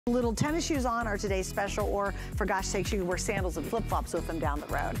Little tennis shoes on are today's special, or for gosh sakes, you can wear sandals and flip-flops with them down the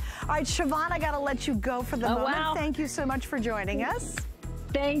road. All right, Siobhan, I gotta let you go for the moment. Wow. Thank you so much for joining us.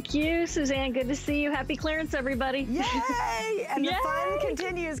 Thank you, Suzanne. Good to see you. Happy clearance, everybody. Yay! And Yay! The fun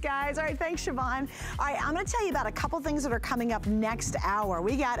continues, guys. All right, thanks, Siobhan. All right, I'm gonna tell you about a couple things that are coming up next hour.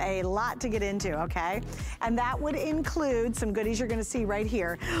 We got a lot to get into, okay? And that would include some goodies you're gonna see right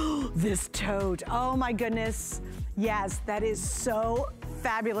here. This tote, oh my goodness. Yes, that is so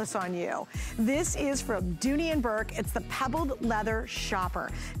fabulous on you. This is from Dooney & Burke. It's the Pebbled Leather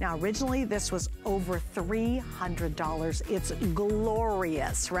Shopper. Now, originally, this was over $300. It's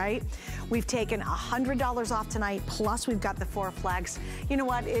glorious, right? We've taken $100 off tonight, plus we've got the 4 flex. You know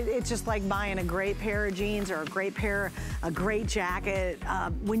what? It's just like buying a great pair of jeans or a great jacket.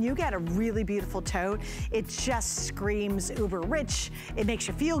 When you get a really beautiful tote, it just screams uber rich. It makes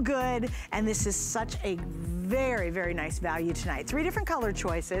you feel good, and this is such a very, very nice value tonight. 3 different color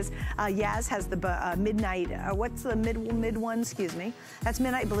choices. Yaz has the midnight, what's the mid one, excuse me. That's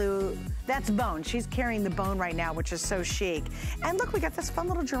midnight blue, that's bone. She's carrying the bone right now, which is so chic. And look, we got this fun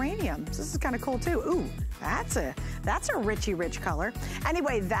little geranium. This is kind of cool too. Ooh, that's a richy rich color.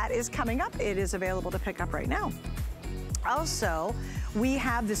 Anyway, that is coming up. It is available to pick up right now. Also, we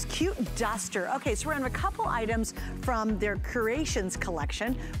have this cute duster. Okay, so we're gonna have a couple items from their Curations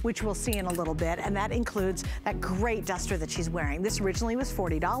collection, which we'll see in a little bit, and that includes that great duster that she's wearing. This originally was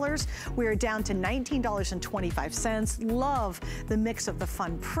 $40. We are down to $19.25. Love the mix of the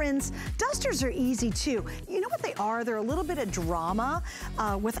fun prints. Dusters are easy too. You know what they are? They're a little bit of drama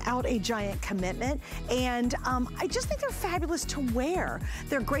without a giant commitment, and I just think they're fabulous to wear.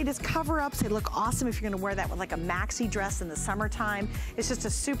 They're great as cover-ups. They look awesome if you're gonna wear that with like a maxi dress in the summertime. It's just a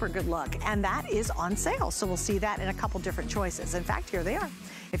super good look, and that is on sale. So we'll see that in a couple different choices. In fact, here they are.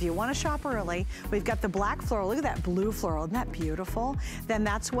 If you want to shop early, we've got the black floral. Look at that blue floral. Isn't that beautiful? Then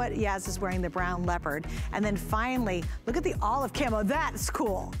that's what Yaz is wearing, the brown leopard. And then finally, look at the olive camo. That's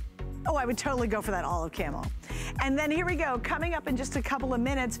cool. Oh, I would totally go for that olive camo. And then here we go. Coming up in just a couple of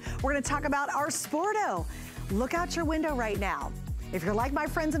minutes, we're going to talk about our Sporto. Look out your window right now. If you're like my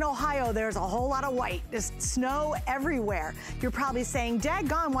friends in Ohio, there's a whole lot of white, just snow everywhere. You're probably saying,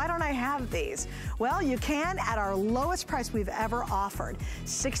 daggone, why don't I have these? Well, you can at our lowest price we've ever offered.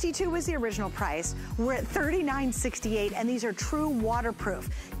 $62 was the original price. We're at $39.68, and these are true waterproof.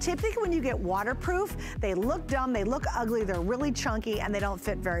 Typically when you get waterproof, they look dumb, they look ugly, they're really chunky, and they don't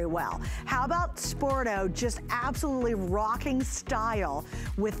fit very well. How about Sporto just absolutely rocking style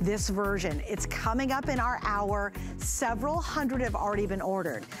with this version? It's coming up in our hour. Several hundred have already been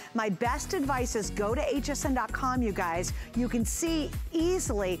ordered. My best advice is go to hsn.com, you guys. You can see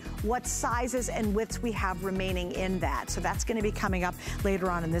easily what sizes and widths we have remaining in that. So that's gonna be coming up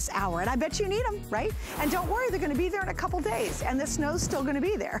later on in this hour. And I bet you need them, right? And don't worry, they're gonna be there in a couple days, and the snow's still gonna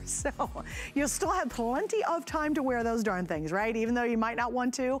be there. So you'll still have plenty of time to wear those darn things, right? Even though you might not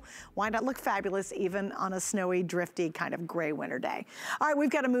want to, why not look fabulous even on a snowy, drifty, kind of gray winter day? All right, we've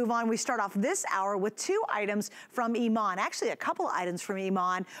got to move on. We start off this hour with 2 items from Iman. Actually, a couple items from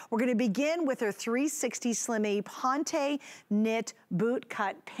Iman. We're going to begin with her 360 Slimmy Ponte knit boot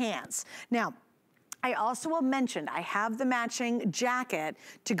cut pants. Now, I also will mention I have the matching jacket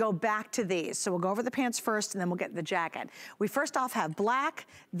to go back to these. So we'll go over the pants first, and then we'll get the jacket. We first off have black,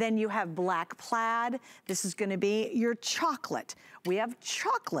 then you have black plaid. This is gonna be your chocolate. We have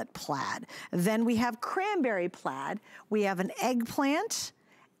chocolate plaid. Then we have cranberry plaid. We have an eggplant,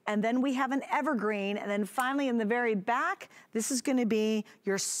 and then we have an evergreen, and then finally in the very back, this is gonna be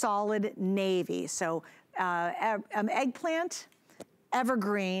your solid navy. So eggplant,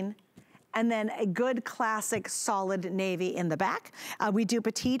 evergreen, and then a good classic solid navy in the back. We do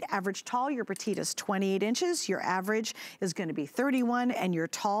petite, average, tall. Your petite is 28 inches. Your average is gonna be 31, and your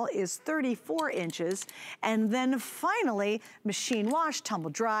tall is 34 inches. And then finally, machine wash, tumble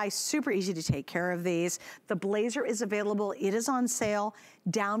dry, super easy to take care of these. The blazer is available. It is on sale,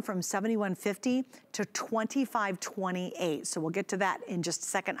 down from $71.50 to $25.28. So we'll get to that in just a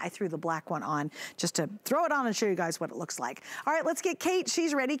second. I threw the black one on just to throw it on and show you guys what it looks like. All right, let's get Kate.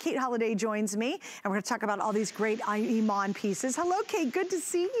 She's ready. Kate Holliday joins me, and we're gonna talk about all these great Iman pieces. Hello, Kate, good to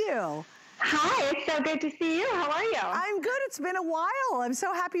see you. Hi, it's so good to see you. How are you? I'm good, it's been a while. I'm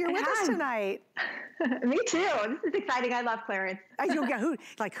so happy you're with us tonight. Me too, this is exciting. I love clearance.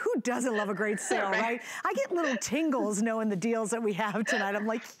 Who doesn't love a great sale, right? I get little tingles knowing the deals that we have tonight. I'm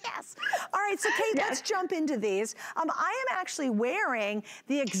like, yes. All right, so Kate, let's jump into these. I am actually wearing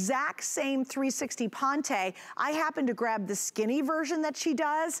the exact same 360 Ponte. I happen to grab the skinny version that she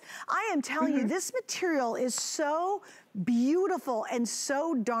does. I am telling you, this material is so beautiful and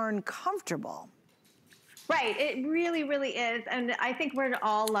so darn comfortable. Right, it really, really is. And I think we're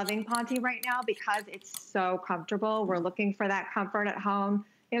all loving Ponte right now because it's so comfortable. We're looking for that comfort at home.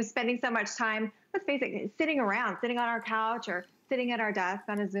 You know, spending so much time, let's face it, sitting around, sitting on our couch or sitting at our desk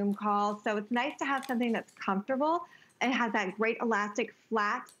on a Zoom call. So it's nice to have something that's comfortable. It has that great elastic,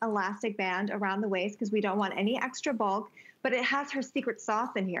 flat elastic band around the waist because we don't want any extra bulk. But it has her secret sauce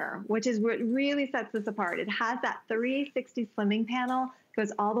in here, which is what really sets this apart. It has that 360 slimming panel,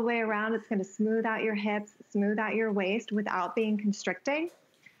 goes all the way around. It's going to smooth out your hips, smooth out your waist without being constricting.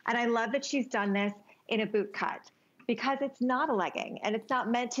 And I love that she's done this in a boot cut because it's not a legging and it's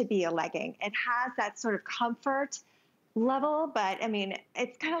not meant to be a legging. It has that sort of comfort level, but I mean,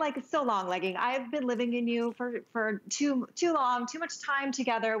 it's kind of like a so long legging. I've been living in you for too long, too much time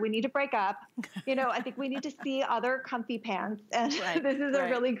together. We need to break up. You know, I think we need to see other comfy pants, and this is a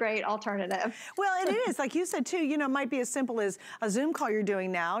really great alternative. Well, it is, like you said too, you know, it might be as simple as a Zoom call you're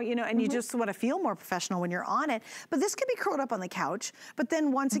doing now, you know, and you just want to feel more professional when you're on it, but this can be curled up on the couch. But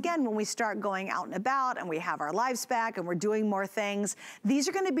then once again, when we start going out and about and we have our lives back and we're doing more things, these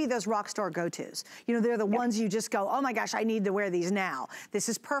are going to be those rock star go-tos. You know, they're the ones you just go, oh my gosh, I need to wear these now. This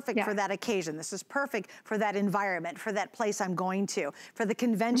is perfect for that occasion. This is perfect for that environment, for that place I'm going to, for the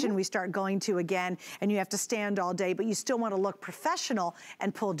convention we start going to again, and you have to stand all day, but you still want to look professional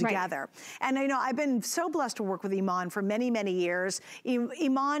and pulled together. And you know, I've been so blessed to work with Iman for many, many years.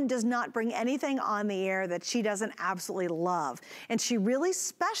 Iman does not bring anything on the air that she doesn't absolutely love. And she really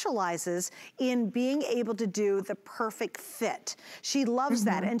specializes in being able to do the perfect fit. She loves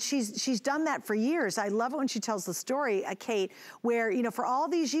that, and she's done that for years. I love it when she tells the story, Kate, where, you know, for all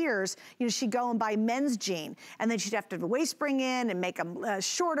these years, you know, she'd go and buy men's jean, and then she'd have to have the waist spring in and make them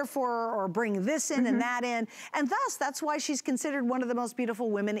shorter for her, or bring this in and that in. And thus, that's why she's considered one of the most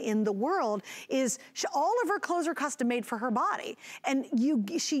beautiful women in the world, is all of her clothes are custom made for her body. And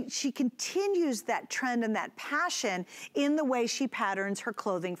she continues that trend and that passion in the way she patterns her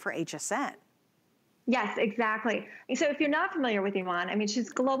clothing for HSN. Yes, exactly. So if you're not familiar with Iman, I mean,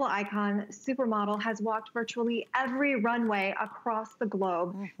 she's a global icon, supermodel, has walked virtually every runway across the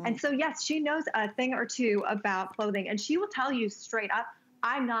globe. And so, yes, she knows a thing or two about clothing, and she will tell you straight up,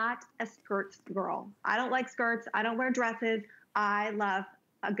 I'm not a skirts girl. I don't like skirts. I don't wear dresses. I love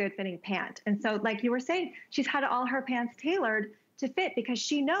a good fitting pant. And so, like you were saying, she's had all her pants tailored to fit because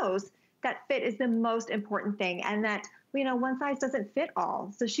she knows that fit is the most important thing, and that, you know, one size doesn't fit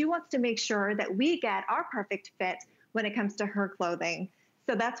all. So she wants to make sure that we get our perfect fit when it comes to her clothing.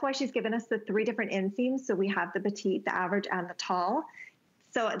 So that's why she's given us the 3 different inseams. So we have the petite, the average, and the tall.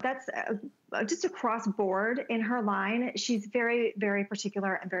 So that's just across board in her line. She's very, very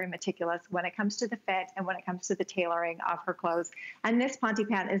particular and very meticulous when it comes to the fit and when it comes to the tailoring of her clothes. And this Ponte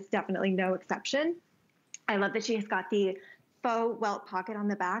pant is definitely no exception. I love that she has got the faux welt pocket on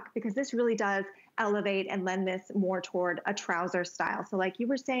the back, because this really does elevate and lend this more toward a trouser style. So like you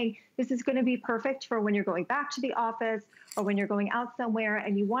were saying, this is going to be perfect for when you're going back to the office or when you're going out somewhere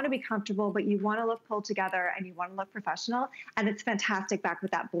and you want to be comfortable, but you want to look pulled together and you want to look professional. And it's fantastic back with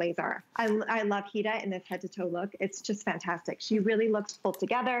that blazer. I love Hida in this head to toe look. It's just fantastic. She really looks pulled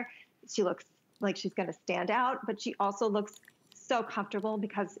together. She looks like she's going to stand out, but she also looks so comfortable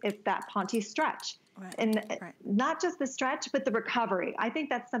because it's that Ponte stretch. And not just the stretch, but the recovery. I think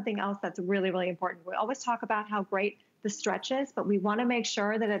that's something else that's really, really important. We always talk about how great the stretch is, but we want to make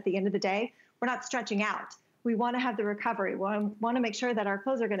sure that at the end of the day, we're not stretching out. We want to have the recovery. We want to make sure that our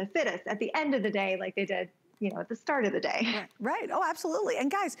clothes are going to fit us at the end of the day, like they did, you know, at the start of the day. Right. Oh, absolutely. And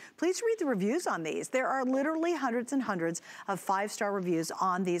guys, please read the reviews on these. There are literally hundreds and hundreds of 5-star reviews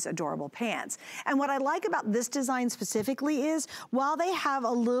on these adorable pants. And what I like about this design specifically is, while they have a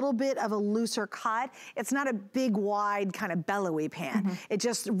little bit of a looser cut, it's not a big, wide, kind of bellowy pant. It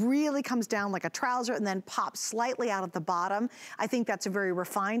just really comes down like a trouser and then pops slightly out at the bottom. I think that's a very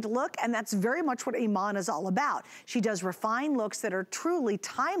refined look, and that's very much what Iman is all about. She does refined looks that are truly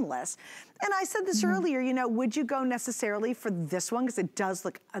timeless. And I said this earlier, you know, would you go necessarily for this one? Because it does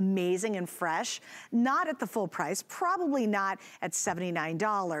look amazing and fresh. Not at the full price, probably not at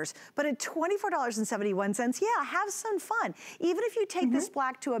 $79, but at $24.71, yeah, have some fun. Even if you take this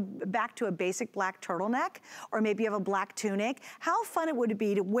back to a basic black turtleneck, or maybe you have a black tunic, how fun it would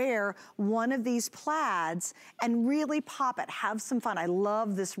be to wear one of these plaids and really pop it, have some fun. I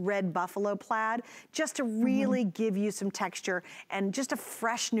love this red buffalo plaid, just to really give you some texture and just a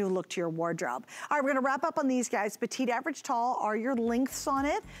fresh new look to your wardrobe. All right, we're gonna wrap up on on these guys. Petite, average, tall are your lengths on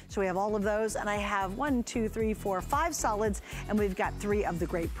it. So we have all of those, and I have 1, 2, 3, 4, 5 solids, and we've got 3 of the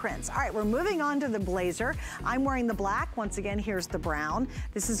great prints. All right, we're moving on to the blazer. I'm wearing the black. Once again, here's the brown.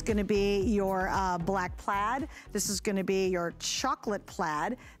 This is gonna be your black plaid. This is gonna be your chocolate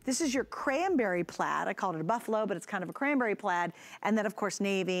plaid. This is your cranberry plaid. I called it a buffalo, but it's kind of a cranberry plaid. And then, of course,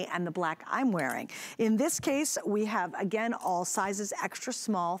 navy and the black I'm wearing. In this case, we have, again, all sizes extra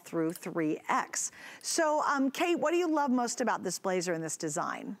small through 3X. So, Kate, what do you love most about this blazer and this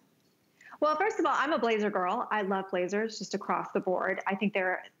design? Well, first of all, I'm a blazer girl. I love blazers just across the board. I think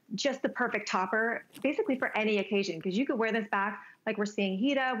they're just the perfect topper, basically for any occasion, because you could wear this back like we're seeing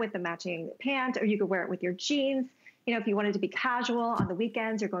Hita with the matching pant, or you could wear it with your jeans. You know, if you wanted to be casual on the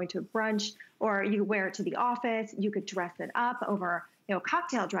weekends, you're going to a brunch, or you wear it to the office, you could dress it up over, you know,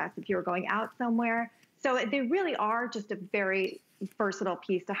 cocktail dress if you were going out somewhere. So they really are just a very versatile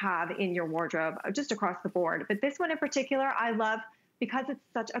piece to have in your wardrobe, just across the board. But this one in particular, I love because it's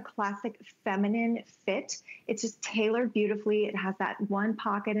such a classic feminine fit. It's just tailored beautifully. It has that one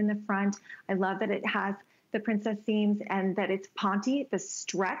pocket in the front. I love that it has the princess seams and that it's ponte, the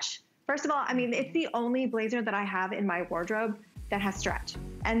stretch. First of all, I mean, it's the only blazer that I have in my wardrobe that has stretch.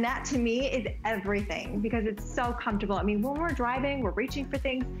 And that to me is everything because it's so comfortable. I mean, when we're driving, we're reaching for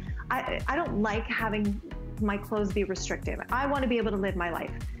things. I don't like having my clothes be restrictive. I want to be able to live my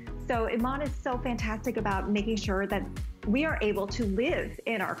life. So Iman is so fantastic about making sure that we are able to live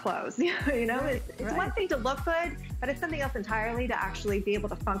in our clothes. You know, it's right. One thing to look good, but it's something else entirely to actually be able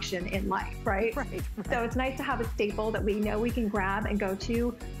to function in life, right? Right. So it's nice to have a staple that we know we can grab and go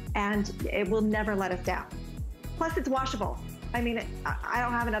to, and it will never let us down. Plus, it's washable. I mean, I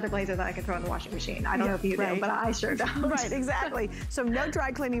don't have another blazer that I can throw in the washing machine. I don't know if you do, but I sure don't. Right, exactly. So no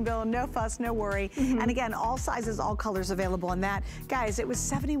dry cleaning bill, no fuss, no worry. And again, all sizes, all colors available in that. Guys, it was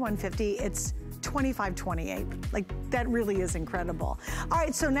 $71.50. It's $25.28. Like, that really is incredible. All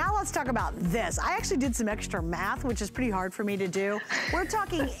right, so now let's talk about this. I actually did some extra math, which is pretty hard for me to do. We're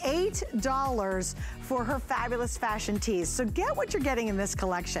talking $8 for her fabulous fashion tees. So get what you're getting in this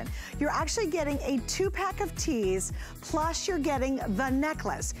collection. You're actually getting a 2-pack of tees, plus you're getting the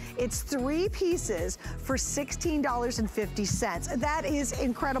necklace. It's 3 pieces for $16.50. That is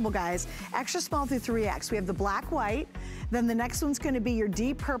incredible, guys. Extra small through 3X. We have the black, white. Then the next one's gonna be your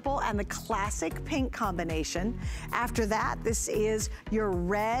deep purple and the classic pink combination. After that, this is your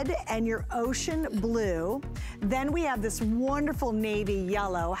red and your ocean blue. Then we have this wonderful navy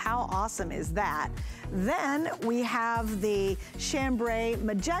yellow. How awesome is that? Then we have the chambray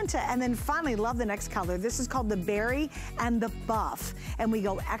magenta, and then finally, love the next color. This is called the berry and the buff, and we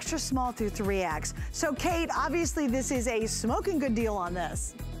go extra small through 3X. So Kate, obviously this is a smoking good deal on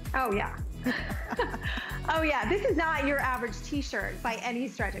this. Oh yeah. Oh yeah, this is not your average t-shirt by any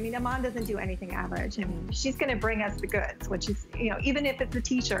stretch. I mean, Iman doesn't do anything average. I mean, she's gonna bring us the goods, which is, you know, even if it's a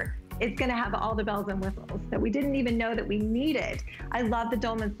t-shirt, it's gonna have all the bells and whistles that we didn't even know that we needed. I love the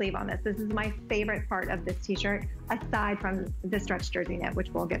dolman sleeve on this. This is my favorite part of this t-shirt, aside from the stretch jersey knit, which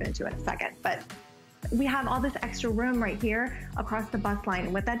we'll get into in a second. But we have all this extra room right here across the bust line.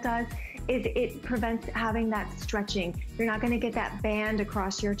 And what that does is it prevents having that stretching. You're not gonna get that band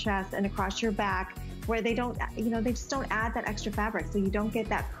across your chest and across your back where they don't, you know, they just don't add that extra fabric. So you don't get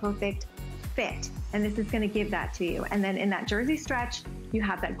that perfect fit. And this is gonna give that to you. And then in that jersey stretch, you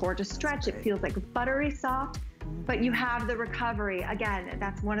have that gorgeous stretch. It feels like buttery soft, but you have the recovery. Again,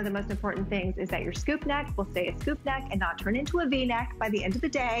 that's one of the most important things, is that your scoop neck will stay a scoop neck and not turn into a V-neck by the end of the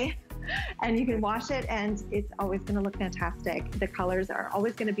day. And you can wash it and it's always gonna look fantastic. The colors are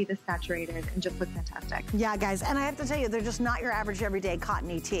always gonna be this saturated and just look fantastic. Yeah, guys, and I have to tell you, they're just not your average everyday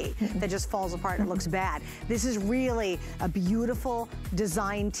cottony tee that just falls apart and looks bad. This is really a beautiful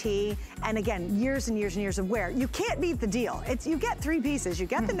design tee. And again, years and years and years of wear. You can't beat the deal. You get 3 pieces. You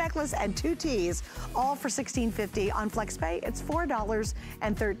get the necklace and 2 tees, all for $16.50. On FlexPay, it's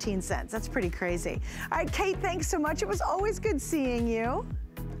 $4.13. That's pretty crazy. All right, Kate, thanks so much. It was always good seeing you.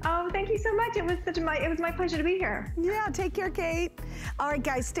 Oh, thank you so much. It was my pleasure to be here. Yeah, take care, Kate. All right,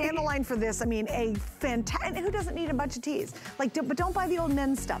 guys, stay on the line for this. I mean, a fantastic, who doesn't need a bunch of tees? Like, but don't buy the old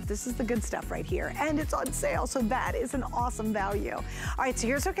men's stuff. This is the good stuff right here. And it's on sale, so that is an awesome value. All right, so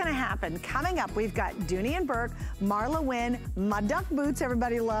here's what's gonna happen. Coming up, we've got Dooney and Burke, Marla Wynn, Mud Duck Boots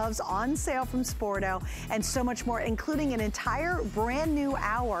everybody loves, on sale from Sporto, and so much more, including an entire brand new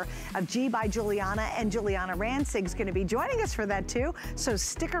hour of G by Juliana, and Juliana Ransig's gonna be joining us for that too, so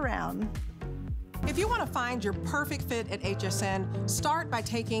stick around. If you want to find your perfect fit at HSN, start by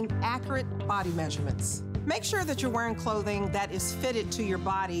taking accurate body measurements. Make sure that you're wearing clothing that is fitted to your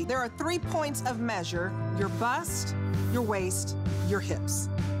body. There are 3 points of measure: your bust, your waist, your hips.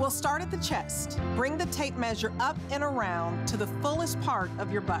 We'll start at the chest. Bring the tape measure up and around to the fullest part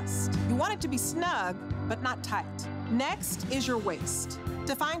of your bust. You want it to be snug, but not tight. Next is your waist.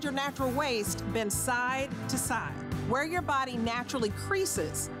 To find your natural waist, bend side to side. Where your body naturally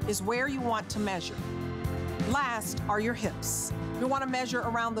creases is where you want to measure. Last are your hips. You want to measure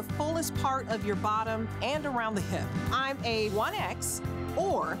around the fullest part of your bottom and around the hip. I'm a 1X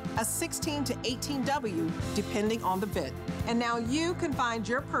or a 16 to 18W, depending on the fit. And now you can find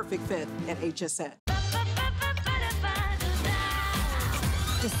your perfect fit at HSN.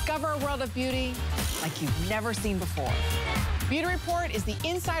 Discover a world of beauty like you've never seen before. Beauty Report is the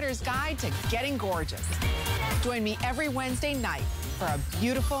insider's guide to getting gorgeous. Join me every Wednesday night for a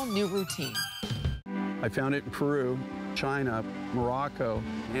beautiful new routine. I found it in Peru, China, Morocco,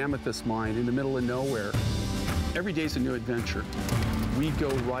 amethyst mine in the middle of nowhere. Every day's a new adventure. We go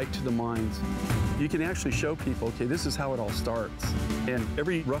right to the mines. You can actually show people, okay, this is how it all starts. And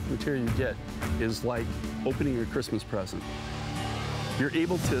every rough material you get is like opening a Christmas present. You're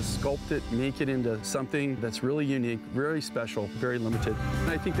able to sculpt it, make it into something that's really unique, very special, very limited. And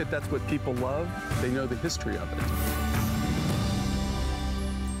I think that that's what people love. They know the history of it.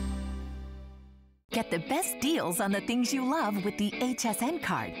 Get the best deals on the things you love with the HSN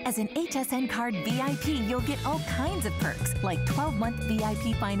card. As an HSN card VIP, you'll get all kinds of perks, like 12-month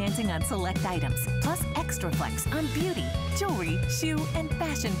VIP financing on select items, plus extra flex on beauty, jewelry, shoe, and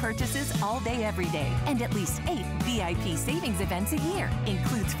fashion purchases all day, every day. And at least 8 VIP savings events a year.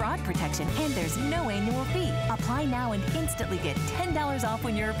 Includes fraud protection, and there's no annual fee. Apply now and instantly get $10 off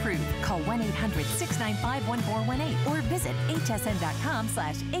when you're approved. Call 1-800-695-1418 or visit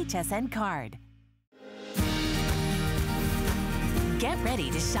hsn.com/HSN card. Get ready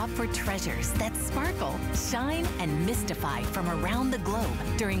to shop for treasures that sparkle, shine, and mystify from around the globe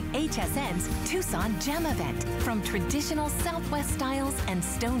during HSN's Tucson Gem Event. From traditional Southwest styles and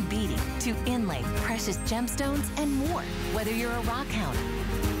stone beading to inlay, precious gemstones, and more. Whether you're a rock hound,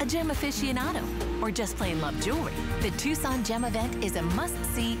 a gem aficionado, or just plain love jewelry, the Tucson Gem Event is a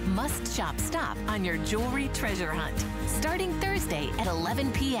must-see, must-shop stop on your jewelry treasure hunt. Starting Thursday at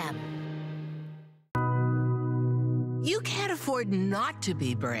 11 p.m. You can't afford not to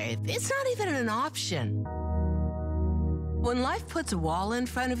be brave. It's not even an option. When life puts a wall in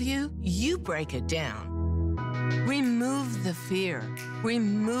front of you, you break it down. Remove the fear.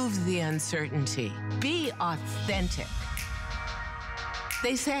 Remove the uncertainty. Be authentic.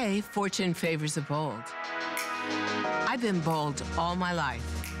 They say fortune favors the bold. I've been bold all my life,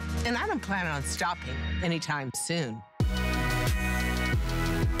 and I don't plan on stopping anytime soon.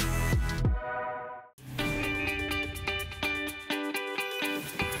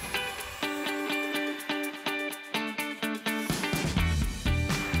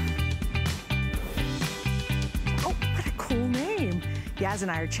 Yaz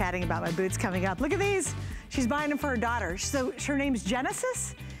and I are chatting about my boots coming up. Look at these. She's buying them for her daughter. So her name's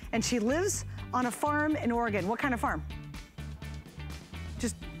Genesis, and she lives on a farm in Oregon. What kind of farm?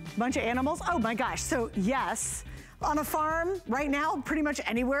 Just a bunch of animals? Oh my gosh. So yes, on a farm right now, pretty much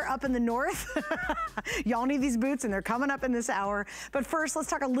anywhere up in the north. Y'all need these boots, and they're coming up in this hour. But first, let's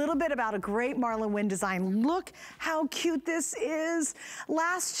talk a little bit about a great Marlon Wynn design. Look how cute this is.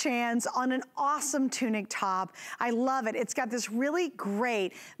 Last chance on an awesome tunic top. I love it. It's got this really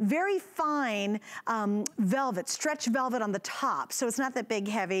great, very fine velvet, stretch velvet on the top. So it's not that big,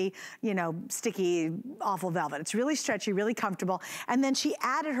 heavy, you know, sticky, awful velvet. It's really stretchy, really comfortable. And then she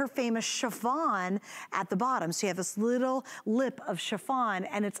added her famous chiffon at the bottom. So you have this little lip of chiffon,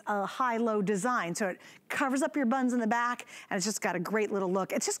 and it's a high-low design. So it covers up your buns in the back, and it's just got a great little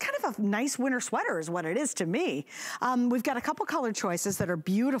look. It's just kind of a nice winter sweater is what it is to me. We've got a couple color choices that are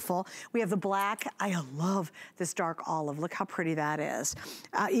beautiful. We have the black. I love this dark olive. Look how pretty that is.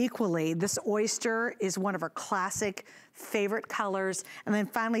 Equally, this oyster is one of her classic favorite colors. And then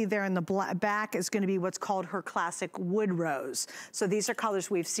finally there in the back is going to be what's called her classic wood rose. So these are colors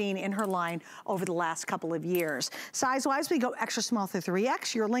we've seen in her line over the last couple of years. Size-wise, we go extra small through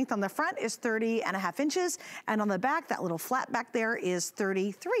 3X. Your length on the front is 30.5 inches. And on the back, that little flat back there is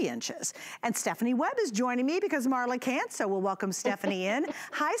 33 inches. And Stephanie Webb is joining me because Marla can't, so we'll welcome Stephanie in.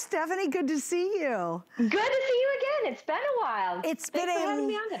 Hi, Stephanie, good to see you. Good to see you again. It's been a while. Thanks for having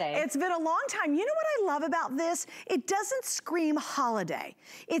me on today. It's been a long time. You know what I love about this? It doesn't scream holiday.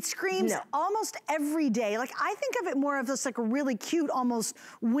 It screams almost every day. Like, I think of it more of this like a really cute, almost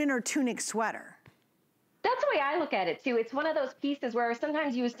winter tunic sweater. That's the way I look at it too. It's one of those pieces where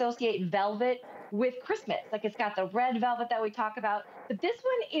sometimes you associate velvet with Christmas. Like, it's got the red velvet that we talk about, but this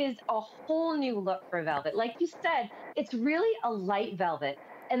one is a whole new look for velvet. Like you said, it's really a light velvet.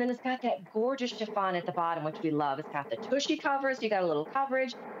 And then it's got that gorgeous chiffon at the bottom, which we love. It's got the tushy cover, so you got a little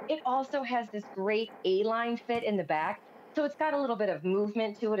coverage. It also has this great A-line fit in the back. So it's got a little bit of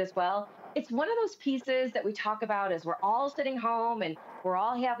movement to it as well. It's one of those pieces that we talk about as we're all sitting home and we're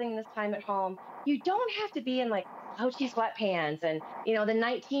all having this time at home. You don't have to be in like slouchy sweatpants and, you know, the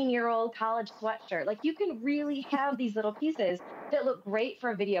 19-year-old college sweatshirt. Like, you can really have these little pieces that look great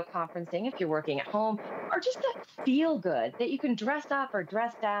for video conferencing if you're working at home, or just that feel good, that you can dress up or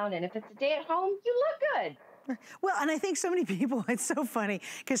dress down. And if it's a day at home, you look good. Well, and I think so many people, it's so funny,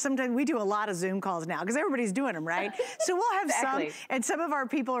 because sometimes we do a lot of Zoom calls now, because everybody's doing them, right? So we'll have some, and some of our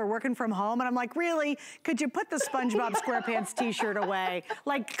people are working from home, and I'm like, really? Could you put the SpongeBob SquarePants t-shirt away?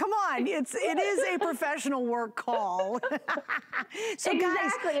 Like, come on, it is a professional work call. So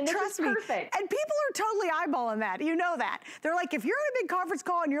exactly, guys, trust me. Perfect. And people are totally eyeballing that, you know that. They're like, if you're in a big conference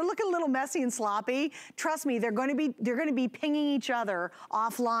call and you're looking a little messy and sloppy, trust me, they're gonna be pinging each other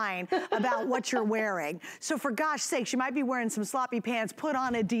offline about what you're wearing. So for gosh sakes, you might be wearing some sloppy pants, put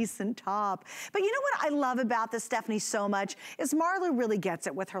on a decent top. But you know what I love about this, Stephanie, so much, is Marla really gets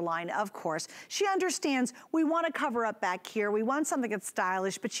it with her line, of course. She understands we want to cover up back here. We want something that's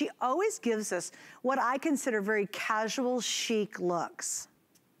stylish, but she always gives us what I consider very casual, chic looks.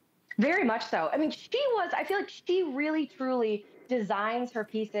 Very much so. I mean, I feel like she really, truly designs her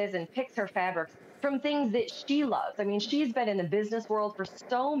pieces and picks her fabrics from things that she loves. I mean, she's been in the business world for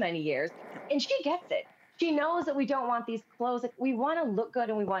so many years, and she gets it. She knows that we don't want these clothes. Like, we want to look good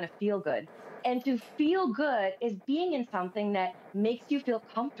and we want to feel good. And to feel good is being in something that makes you feel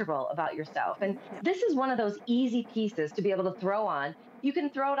comfortable about yourself. And this is one of those easy pieces to be able to throw on. You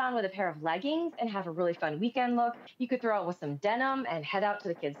can throw it on with a pair of leggings and have a really fun weekend look. You could throw it with some denim and head out to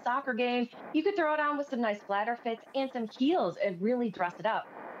the kids' soccer game. You could throw it on with some nice flatter fits and some heels and really dress it up.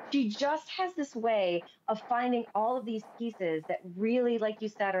 She just has this way of finding all of these pieces that really, like you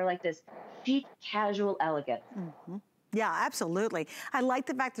said, are like this chic, casual elegance. Mm-hmm. Yeah, absolutely. I like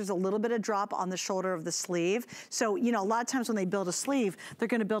the fact there's a little bit of drop on the shoulder of the sleeve. So, you know, a lot of times when they build a sleeve, they're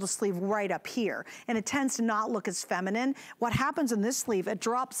gonna build a sleeve right up here. And it tends to not look as feminine. What happens in this sleeve, it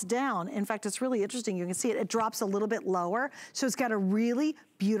drops down. In fact, it's really interesting. You can see it drops a little bit lower. So it's got a really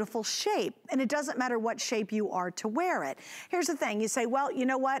beautiful shape. And it doesn't matter what shape you are to wear it. Here's the thing. You say, well, you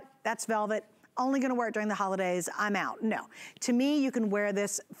know what? That's velvet. Only gonna wear it during the holidays, I'm out. No, to me, you can wear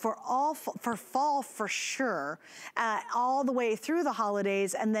this for fall for sure, all the way through the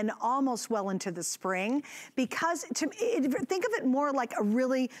holidays and then almost well into the spring, because think of it more like a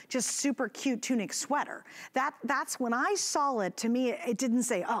really just super cute tunic sweater. That's when I saw it, to me, it didn't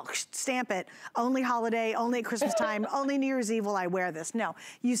say, oh, stamp it, only holiday, only at Christmas time, only New Year's Eve will I wear this. No,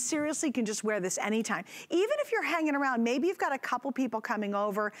 you seriously can just wear this anytime. Even if you're hanging around, maybe you've got a couple people coming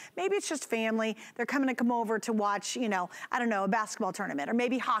over, maybe it's just family, they're coming to come over to watch, you know, I don't know, a basketball tournament, or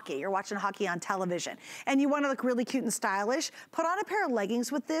maybe hockey. You're watching hockey on television and you want to look really cute and stylish. Put on a pair of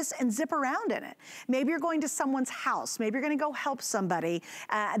leggings with this and zip around in it. Maybe you're going to someone's house. Maybe you're going to go help somebody.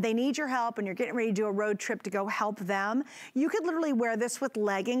 They need your help and you're getting ready to do a road trip to go help them. You could literally wear this with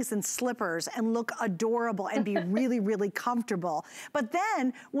leggings and slippers and look adorable and be really, really comfortable. But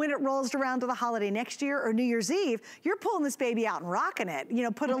then when it rolls around to the holiday next year or New Year's Eve, you're pulling this baby out and rocking it. You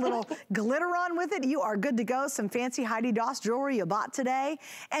know, put a little glitter on with it, you are good to go. Some fancy Heidi Doss jewelry you bought today,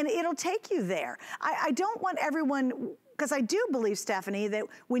 and it'll take you there. I don't want everyone, because I do believe, Stephanie, that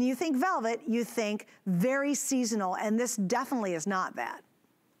when you think velvet, you think very seasonal, and this definitely is not that.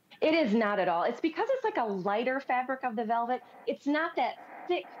 It is not at all. It's because it's like a lighter fabric of the velvet. It's not that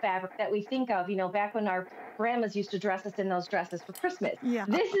thick fabric that we think of, you know, back when our grandmas used to dress us in those dresses for Christmas. Yeah.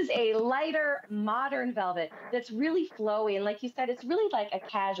 This is a lighter, modern velvet that's really flowy. And like you said, it's really like a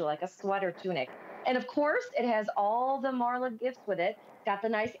casual, like a sweater tunic. And of course, it has all the Marla gifts with it. It's got the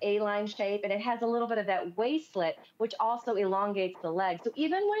nice A-line shape, and it has a little bit of that waist slit, which also elongates the leg. So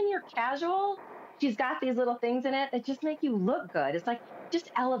even when you're casual, she's got these little things in it that just make you look good. It's like, just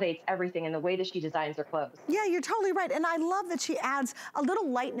elevates everything in the way that she designs her clothes. Yeah, you're totally right. And I love that she adds a little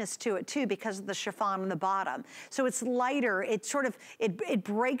lightness to it too, because of the chiffon on the bottom. So it's lighter, it sort of, it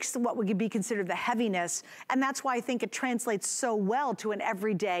breaks what would be considered the heaviness. And that's why I think it translates so well to an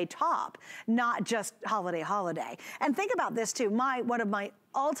everyday top, not just holiday. And think about this too, one of my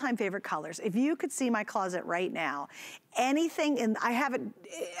all-time favorite colors. If you could see my closet right now, anything in, I have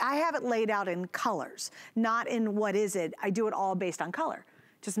it laid out in colors, not in what is it. I do it all based on color.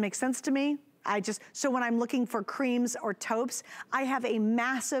 Just makes sense to me. So when I'm looking for creams or taupes, I have a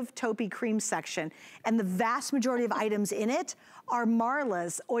massive taupey cream section, and the vast majority of items in it are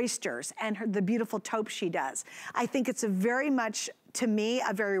Marla's oysters and the beautiful taupe she does. I think it's a very much, to me,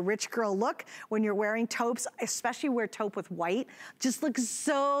 a very rich girl look when you're wearing taupes, especially wear taupe with white, just looks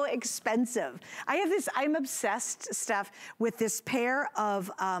so expensive. I'm obsessed, Steph, with this pair of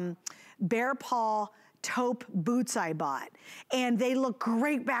Bear Paw taupe boots I bought, and they look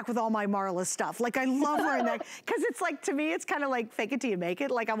great back with all my Marla stuff. Like, I love wearing that, because it's like, to me, it's kind of like fake it till you make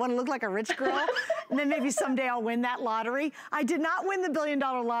it. Like, I want to look like a rich girl, and then maybe someday I'll win that lottery. I did not win the $1 billion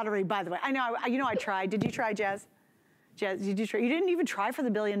lottery, by the way. I know, I tried. Did you try, Jazz? Jazz, did you try? You didn't even try for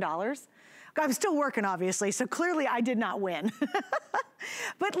the $1 billion? I'm still working, obviously, so clearly I did not win.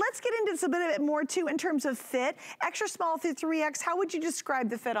 But let's get into this a bit more, too, in terms of fit. Extra small through 3X, how would you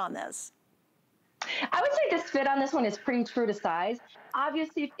describe the fit on this? I would say this fit on this one is pretty true to size.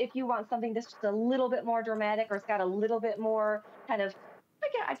 Obviously, if you want something that's just a little bit more dramatic, or it's got a little bit more kind of,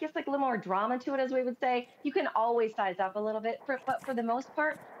 I guess like a little more drama to it, as we would say, you can always size up a little bit. But for the most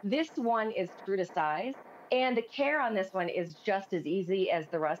part, this one is true to size. And the care on this one is just as easy as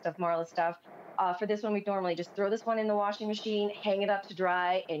the rest of Marla's stuff. For this one, we normally just throw this one in the washing machine, hang it up to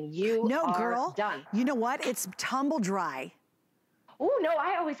dry, and you are done. You know what? It's tumble dry. Oh, no,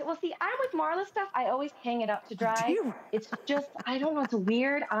 well, see, I'm with Marla stuff. I always hang it up to dry. It's just, I don't know, it's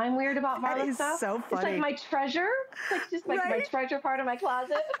weird. I'm weird about Marla stuff. So funny. It's like my treasure. It's like just like my treasure part of my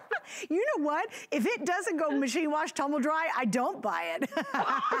closet. You know what? If it doesn't go machine wash, tumble dry, I don't buy it.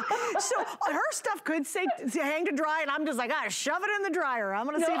 So her stuff could say hang to dry, and I'm just like, shove it in the dryer. I'm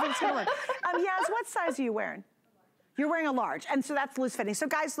gonna see if it's gonna work. Yaz, what size are you wearing? You're wearing a large, and so that's loose fitting. So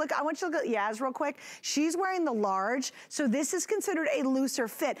guys, look, I want you to look at Yaz real quick. She's wearing the large, so this is considered a looser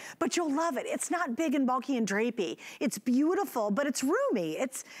fit, but you'll love it. It's not big and bulky and drapey. It's beautiful, but it's roomy.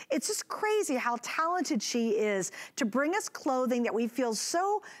 It's just crazy how talented she is to bring us clothing that we feel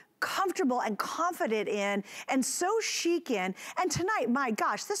so comfortable and confident in, and so chic in. And tonight, my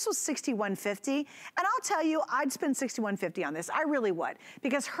gosh, this was $61.50, and I'll tell you, I'd spend $61.50 on this. I really would,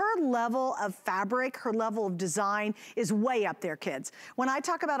 because her level of fabric, her level of design is way up there, kids. When I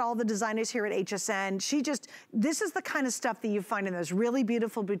talk about all the designers here at HSN, this is the kind of stuff that you find in those really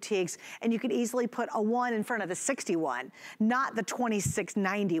beautiful boutiques, and you could easily put a 1 in front of the 61, not the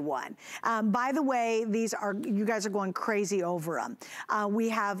 26.91. By the way, you guys are going crazy over them. We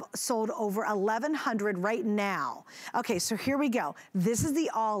have sold over 1,100 right now. Okay, so here we go. This is the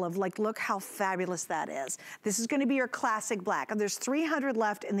olive. Like, look how fabulous that is. This is gonna be your classic black. And there's 300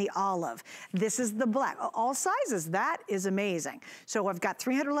 left in the olive. This is the black. All sizes, that is amazing. So I've got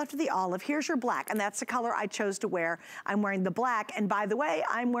 300 left of the olive. Here's your black, and that's the color I chose to wear. I'm wearing the black, and by the way,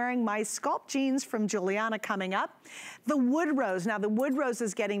 I'm wearing my sculpt jeans from Juliana coming up. The wood rose, now the wood rose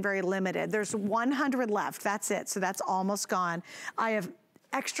is getting very limited. There's 100 left, that's it, so that's almost gone. I have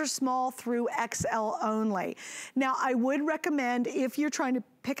extra small through XL only. Now, I would recommend, if you're trying to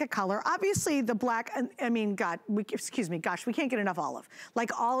pick a color, obviously the black, I mean, gosh, we can't get enough olive.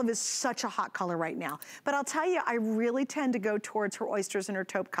 Like, olive is such a hot color right now. But I'll tell you, I really tend to go towards her oysters and her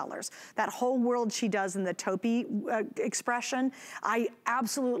taupe colors. That whole world she does in the taupey expression, I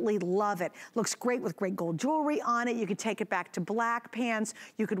absolutely love it. Looks great with great gold jewelry on it. You could take it back to black pants.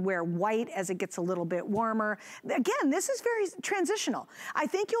 You could wear white as it gets a little bit warmer. Again, this is very transitional. I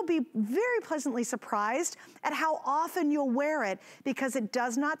think you'll be very pleasantly surprised at how often you'll wear it, because it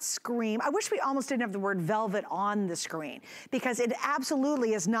does not scream. I wish we almost didn't have the word velvet on the screen, because it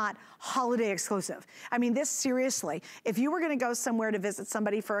absolutely is not holiday exclusive. I mean, this, seriously, if you were gonna go somewhere to visit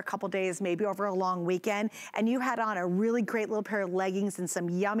somebody for a couple days, maybe over a long weekend, and you had on a really great little pair of leggings and some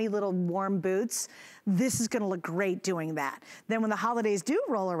yummy little warm boots, this is gonna look great doing that. Then when the holidays do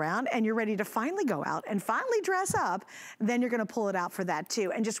roll around and you're ready to finally go out and finally dress up, then you're gonna pull it out for that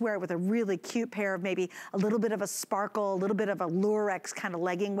too, and just wear it with a really cute pair of maybe a little bit of a sparkle, a little bit of a lurex kind of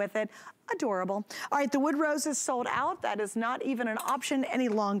legging with it. Adorable. All right, the wood rose is sold out. That is not even an option any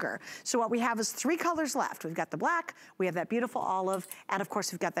longer. So what we have is 3 colors left. We've got the black, we have that beautiful olive, and of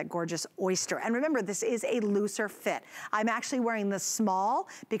course we've got that gorgeous oyster. And remember, this is a looser fit. I'm actually wearing the small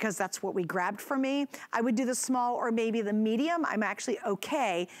because that's what we grabbed for me. I would do the small or maybe the medium. I'm actually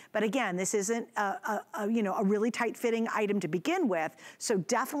okay, but again, this isn't a really tight fitting item to begin with, so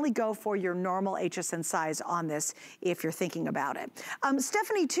definitely go for your normal HSN size on this if you're thinking about it.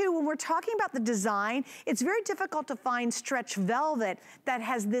 Stephanie, too, when we're talking about the design, it's very difficult to find stretch velvet that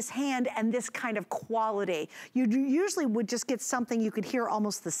has this hand and this kind of quality. You usually would just get something you could hear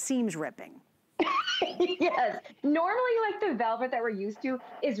almost the seams ripping. Yes. Normally, like the velvet that we're used to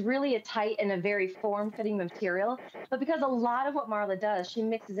is really a tight and a very form-fitting material. But because a lot of what Marla does, she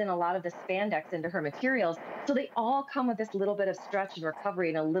mixes in a lot of the spandex into her materials. So they all come with this little bit of stretch and recovery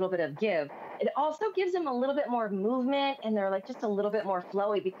and a little bit of give. It also gives them a little bit more movement, and they're like just a little bit more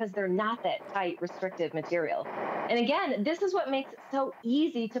flowy because they're not that tight, restrictive material. And again, this is what makes it so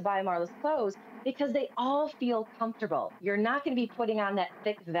easy to buy Marla's clothes, because they all feel comfortable. You're not going to be putting on that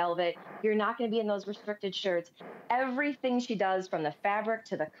thick velvet. You're not going to be in those restricted shirts. Everything she does, from the fabric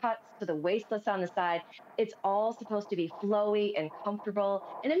to the cuts to the waistlets on the side, it's all supposed to be flowy and comfortable.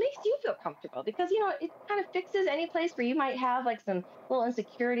 And it makes you feel comfortable because, you know, it kind of fixes any place where you might have like some little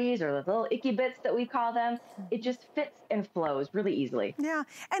insecurities or the little icky bits that we call them. It just fits and flows really easily. Yeah,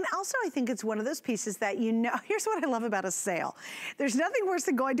 and also I think it's one of those pieces that, you know, here's what I love about a sale. There's nothing worse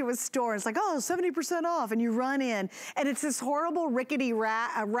than going to a store. It's like, oh, 70% off, and you run in, and it's this horrible rickety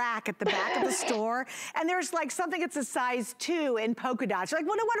rack at the back of the store, and there's like something that's a size 2 in polka dots. You're like,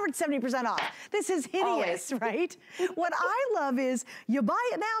 well, no wonder it's 70% off. This is hideous, right? What I love is you buy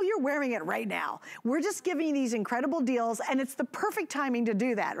it now, you're wearing it right now. We're just giving you these incredible deals, and it's the perfect timing to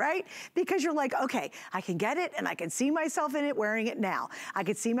do that, right? Because you're like, okay, I can get it, and I can see myself in it wearing it now. I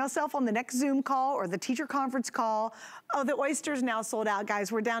could see myself on the next Zoom call or the teacher conference call. Oh, the oyster's now sold out,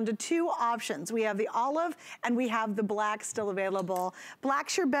 guys. We're down to 2 options. We have the olive and we have the black still available.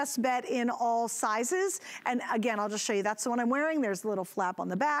 Black's your best bet in all sizes. And again, I'll just show you, that's the one I'm wearing. There's a little flap on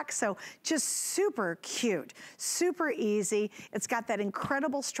the back. So just super cute, super easy. It's got that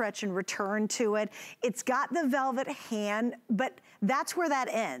incredible stretch and return to it. It's got the velvet hand, but that's where that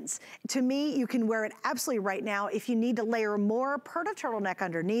ends. To me, you can wear it absolutely right now. If you need to layer more, put a turtleneck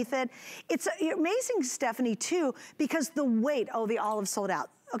underneath it. It's amazing, Stephanie, too, because the weight, oh, the olive sold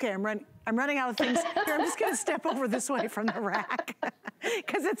out. Okay, I'm running out of things. Here, I'm just gonna step over this way from the rack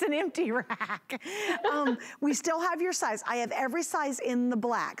because it's an empty rack. We still have your size. I have every size in the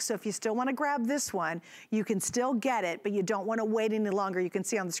black. So if you still wanna grab this one, you can still get it, but you don't wanna wait any longer. You can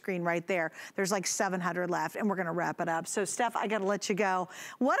see on the screen right there, there's like 700 left, and we're gonna wrap it up. So Steph, I gotta let you go.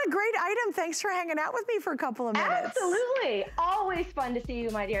 What a great item. Thanks for hanging out with me for a couple of minutes. Absolutely. Always fun to see you,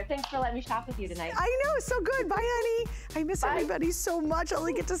 my dear. Thanks for letting me shop with you tonight. I know, it's so good. Bye, honey. I miss everybody so much. I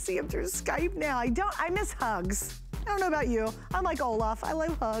only get to see them through Skype now. I miss hugs. I don't know about you. I'm like Olaf. I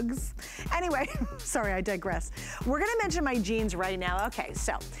love hugs. Anyway, sorry, I digress. We're gonna mention my jeans right now. Okay,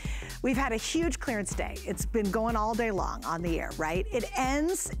 so we've had a huge clearance day. It's been going all day long on the air, right? It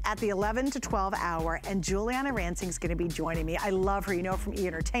ends at the 11 to 12 hour, and Juliana Ransing's gonna be joining me. I love her, you know, from E!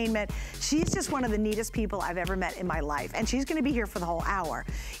 Entertainment. She's just one of the neatest people I've ever met in my life, and she's gonna be here for the whole hour.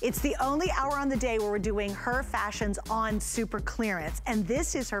 It's the only hour on the day where we're doing her fashions on super clearance, and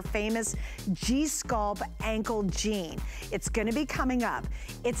this is her famous G-Sculpt ankle jean. It's gonna be coming up.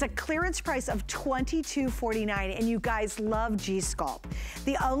 It's a clearance price of $22.49, and you guys love G-Sculpt.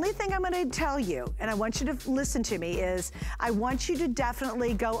 The only thing I'm gonna tell you, and I want you to listen to me, is I want you to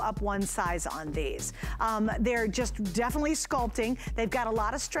definitely go up one size on these. They're just definitely sculpting. They've got a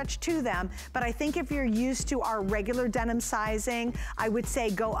lot of stretch to them, but I think if you're used to our regular denim sizing, I would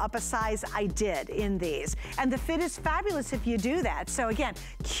say go up a size. I did in these. And the fit is fabulous if you do that. So again,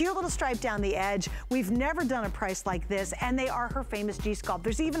 cute little stripe down the edge. We've never done a price like this, and they are her famous G-Sculpt.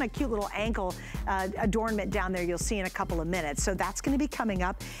 There's even a cute little ankle adornment down there you'll see in a couple of minutes. So that's gonna be coming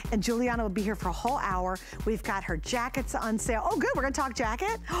up, and Juliana will be here for a whole hour. We've got her jackets on sale. Oh good, we're gonna talk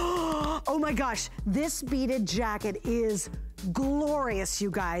jacket. Oh my gosh, this beaded jacket is glorious,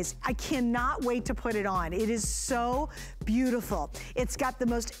 you guys. I cannot wait to put it on. It is so beautiful. It's got the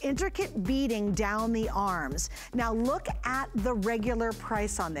most intricate beading down the arms. Now look at the regular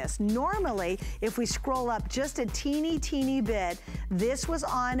price on this. Normally, if we scroll up just a teeny bit, this was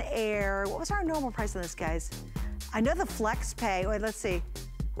on air. What was our normal price on this, guys? I know the flex pay. Wait, let's see.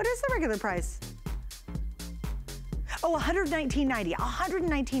 What is the regular price? Oh, $119.90,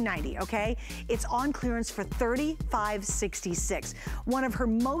 $119.90, okay? It's on clearance for $35.66. One of her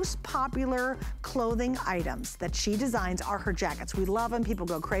most popular clothing items that she designs are her jackets. We love them, people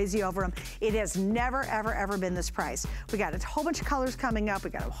go crazy over them. It has never, ever been this price. We got a whole bunch of colors coming up,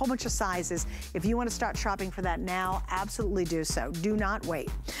 we got a whole bunch of sizes. If you wanna start shopping for that now, absolutely do so. Do not wait.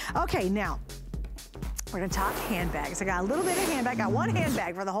 Okay, now, we're gonna talk handbags. I got a little bit of handbag, got one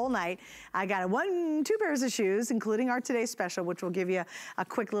handbag for the whole night. I got two pairs of shoes, including our today's special, which we'll give you a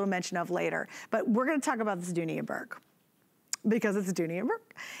quick little mention of later. But we're gonna talk about this Dunia Berg. Because it's Dooney &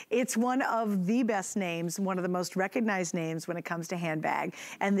 Bourke. It's one of the best names, one of the most recognized names when it comes to handbag.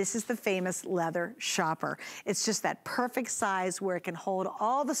 And this is the famous leather shopper. It's just that perfect size where it can hold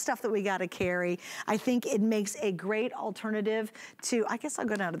all the stuff that we gotta carry. I think it makes a great alternative to, I guess I'll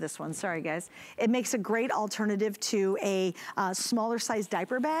go down to this one, sorry guys. It makes a great alternative to a smaller size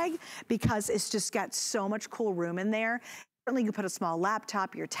diaper bag because it's just got so much cool room in there. Certainly you can put a small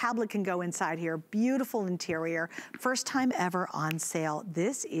laptop, your tablet can go inside here. Beautiful interior, first time ever on sale.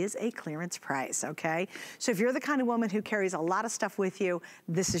 This is a clearance price, okay? So if you're the kind of woman who carries a lot of stuff with you,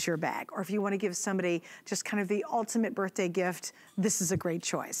 this is your bag. Or if you wanna give somebody just kind of the ultimate birthday gift, this is a great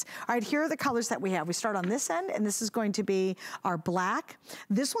choice. All right, here are the colors that we have. We start on this end, and this is going to be our black.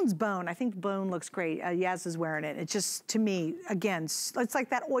 This one's bone. I think bone looks great. Yaz is wearing it. It just, to me, again, it's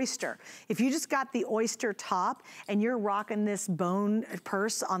like that oyster. If you just got the oyster top and you're rocking this bone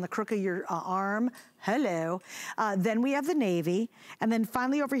purse on the crook of your arm, hello. Then we have the navy. And then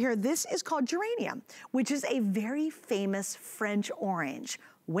finally over here, this is called geranium, which is a very famous French orange.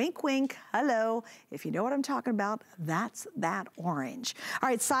 Wink, wink, hello. If you know what I'm talking about, that's that orange. All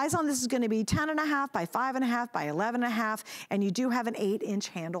right, size on this is gonna be 10.5 by 5.5 by 11.5, and you do have an 8-inch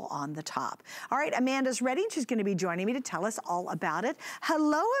handle on the top. All right, Amanda's ready, and she's gonna be joining me to tell us all about it.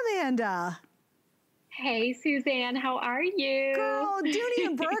 Hello, Amanda. Hey, Suzanne, how are you? Girl,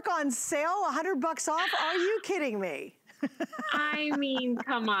 Dooney & Bourke on sale, $100 off. Are you kidding me? I mean,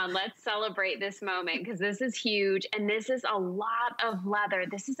 come on, let's celebrate this moment because this is huge and this is a lot of leather.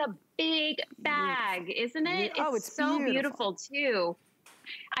 This is a big bag, isn't it? Oh, it's so beautiful too.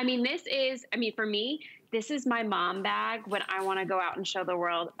 I mean, for me, this is my mom bag when I want to go out and show the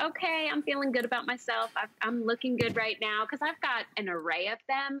world, okay, I'm feeling good about myself. I'm looking good right now because I've got an array of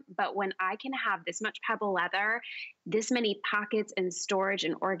them. But when I can have this much pebble leather, this many pockets and storage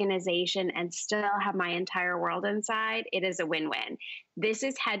and organization and still have my entire world inside, it is a win-win. This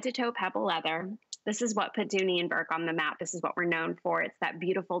is head to toe pebble leather. This is what put Dooney & Bourke on the map. This is what we're known for. It's that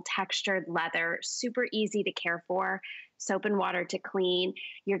beautiful textured leather, super easy to care for, soap and water to clean.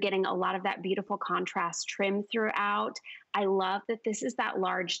 You're getting a lot of that beautiful contrast trim throughout. I love that this is that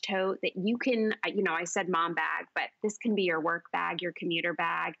large tote that you can, I said mom bag, but this can be your work bag, your commuter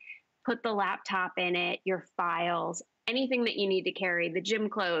bag. Put the laptop in it, your files, anything that you need to carry, the gym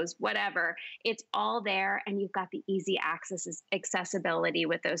clothes, whatever, it's all there. And you've got the easy accessibility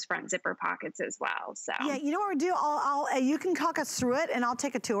with those front zipper pockets as well. So yeah, you know what we'll do? You can talk us through it and I'll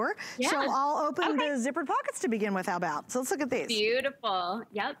take a tour. Yeah. So I'll open the zippered pockets to begin with. How about? So let's look at these. Beautiful.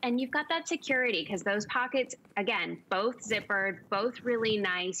 Yep. And you've got that security because those pockets, again, both zippered, both really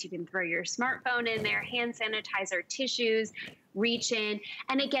nice. You can throw your smartphone in there, hand sanitizer, tissues, reach in.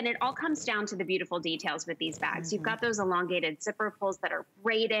 And again, it all comes down to the beautiful details with these bags. You've got those elongated zipper pulls that are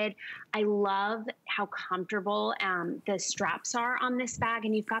braided. I love how comfortable the straps are on this bag.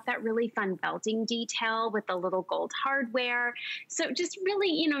 And you've got that really fun belting detail with the little gold hardware. So just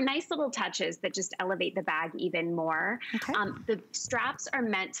really, nice little touches that just elevate the bag even more. Okay. The straps are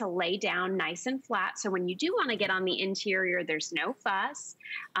meant to lay down nice and flat. So when you do want to get on the interior, there's no fuss.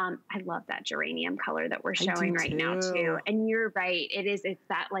 I love that geranium color that we're showing right now too. And you're right. It's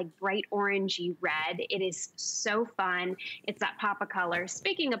that like bright orangey red. It is so fun. It's that pop of color.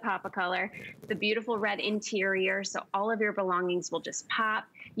 Speaking of pop of color, the beautiful red interior. So all of your belongings will just pop.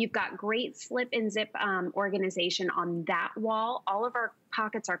 You've got great slip and zip organization on that wall. All of our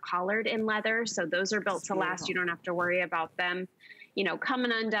pockets are collared in leather. So those are built to last. You don't have to worry about them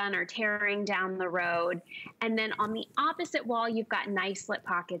coming undone or tearing down the road. And then on the opposite wall, you've got nice slip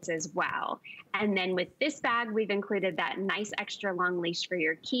pockets as well. And then with this bag, we've included that nice extra long leash for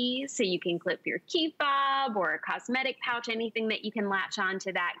your keys. So you can clip your key fob or a cosmetic pouch, anything that you can latch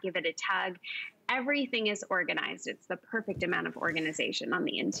onto that, give it a tug. Everything is organized. It's the perfect amount of organization on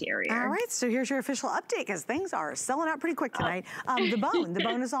the interior. All right, so here's your official update because things are selling out pretty quick tonight. The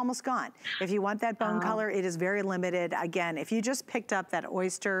bone is almost gone. If you want that bone color, it is very limited. Again, if you just picked up that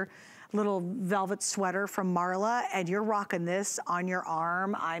oyster little velvet sweater from Marla and you're rocking this on your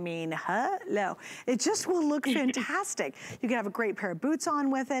arm, I mean, hello. It just will look fantastic. You can have a great pair of boots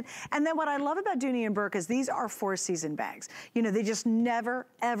on with it. And then what I love about Dooney & Bourke is these are 4-season bags. They just never,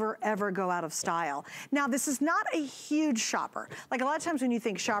 ever, ever go out of style. Now, this is not a huge shopper. Like a lot of times when you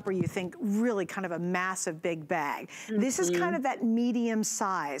think shopper, you think really kind of a massive big bag. This is kind of that medium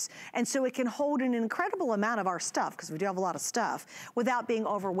size. And so it can hold an incredible amount of our stuff, because we do have a lot of stuff, without being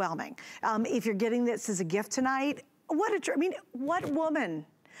overwhelming. If you're getting this as a gift tonight, what woman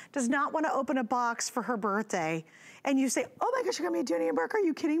does not want to open a box for her birthday, and you say, oh my gosh, you're gonna be a Dooney & Burke, are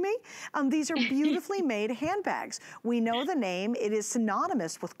you kidding me? These are beautifully made handbags. We know the name, it is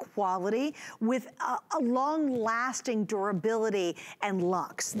synonymous with quality, with a long-lasting durability and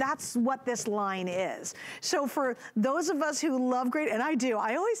lux. That's what this line is. So for those of us who love great, and I do,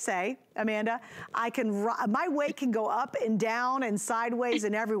 I always say, Amanda, my weight can go up and down and sideways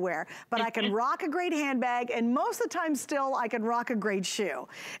and everywhere, but I can rock a great handbag, and most of the time still I can rock a great shoe.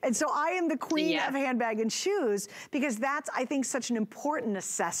 And so I am the queen of handbag and shoes, because that's, I think, such an important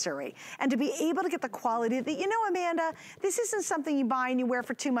accessory. And to be able to get the quality that, you know, Amanda, this isn't something you buy and you wear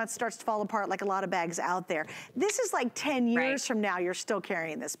for 2 months, starts to fall apart like a lot of bags out there. This is like 10 years from now, you're still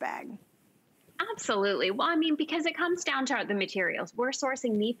carrying this bag. Absolutely. Well, I mean, because it comes down to the materials. We're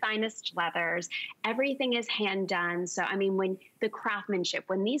sourcing the finest leathers. Everything is hand done. So, I mean, when the craftsmanship,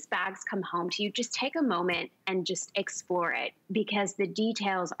 when these bags come home to you, just take a moment and just explore it, because the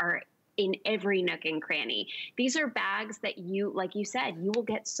details are in every nook and cranny. These are bags that you, like you said, you will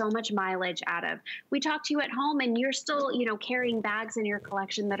get so much mileage out of. We talk to you at home and you're still, you know, carrying bags in your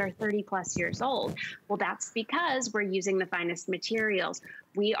collection that are 30 plus years old. Well, that's because we're using the finest materials.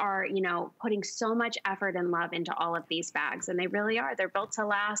 We are, you know, putting so much effort and love into all of these bags, and they really are. They're built to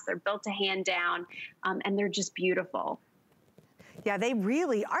last, they're built to hand down, and they're just beautiful. Yeah, they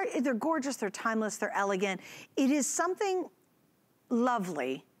really are. They're gorgeous, they're timeless, they're elegant. It is something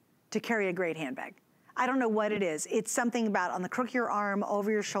lovely to carry a great handbag. I don't know what it is. It's something about on the crook of your arm,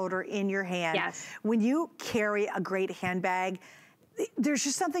 over your shoulder, in your hand. Yes. When you carry a great handbag, there's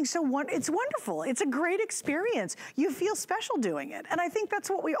just something so it's wonderful. It's a great experience. You feel special doing it. And I think that's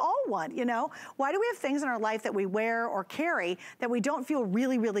what we all want, you know? Why do we have things in our life that we wear or carry that we don't feel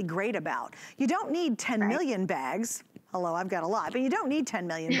really, really great about? You don't need 10 million bags. Hello, I've got a lot, but you don't need 10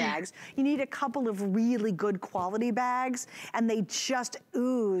 million bags. You need a couple of really good quality bags, and they just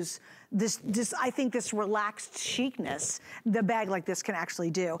ooze this, I think, this relaxed chicness the bag like this can actually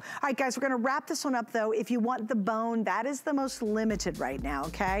do. All right, guys, we're gonna wrap this one up though. If you want the bone, that is the most limited right now,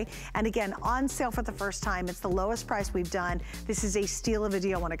 okay? And again, on sale for the first time. It's the lowest price we've done. This is a steal of a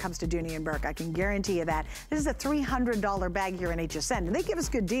deal when it comes to Dooney & Burke. I can guarantee you that. This is a $300 bag here in HSN, and they give us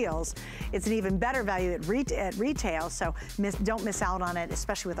good deals. It's an even better value at retail, so don't miss out on it,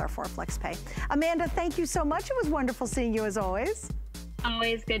 especially with our 4 flex pay. Amanda, thank you so much. It was wonderful seeing you as always.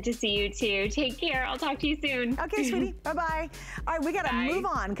 Always good to see you too. Take care. I'll talk to you soon. Okay, sweetie. Bye-bye. All right, we got to move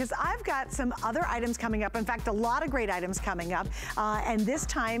on because I've got some other items coming up. In fact, a lot of great items coming up. And this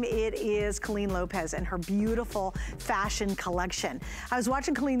time it is Colleen Lopez and her beautiful fashion collection. I was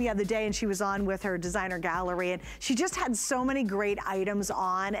watching Colleen the other day and she was on with her designer gallery and she just had so many great items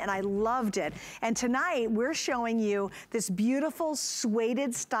on and I loved it. And tonight we're showing you this beautiful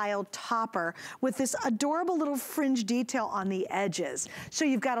suede style topper with this adorable little fringe detail on the edges. So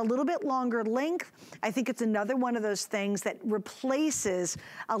you've got a little bit longer length. I think it's another one of those things that replaces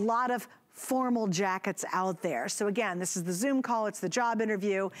a lot of formal jackets out there. So again, this is the Zoom call, it's the job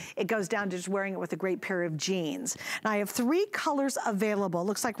interview. It goes down to just wearing it with a great pair of jeans. Now I have 3 colors available.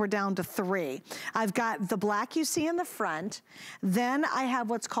 Looks like we're down to 3. I've got the black you see in the front, then I have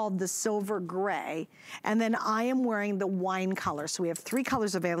what's called the silver gray, and then I am wearing the wine color. So we have 3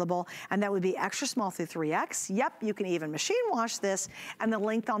 colors available, and that would be extra small through 3X. Yep, you can even machine wash this, and the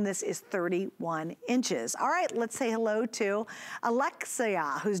length on this is 31 inches. All right, let's say hello to Alexia,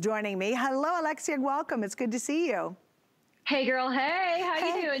 who's joining me. Hello, Alexia, welcome. It's good to see you. Hey, girl. Hey,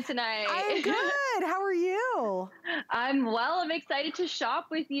 how you doing tonight? I'm good. How are you? I'm well. I'm excited to shop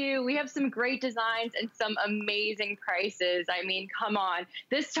with you. We have some great designs and some amazing prices. I mean, come on.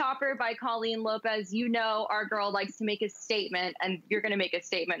 This topper by Colleen Lopez, you know our girl likes to make a statement, and you're going to make a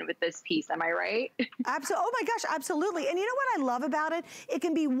statement with this piece. Am I right? Absolutely. Oh, my gosh, absolutely. And you know what I love about it? It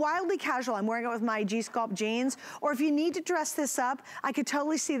can be wildly casual. I'm wearing it with my G-Sculpt jeans. Or if you need to dress this up, I could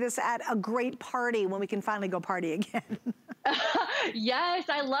totally see this at a great party when we can finally go party again. Yes,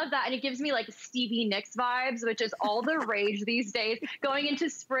 I love that. And it gives me like Stevie Nicks vibes, which is all the rage these days. Going into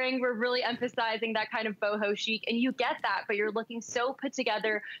spring, we're really emphasizing that kind of boho chic, and you get that, but you're looking so put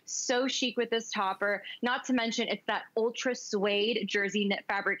together, so chic with this topper. Not to mention it's that ultra suede jersey knit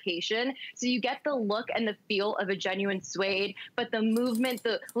fabrication. So you get the look and the feel of a genuine suede, but the movement,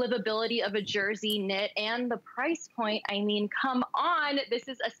 the livability of a jersey knit, and the price point, I mean, come on, this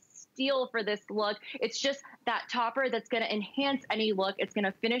is a steal for this look. It's just that topper that's going to enhance any look. It's going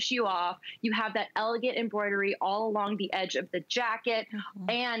to finish you off. You have that elegant embroidery all along the edge of the jacket.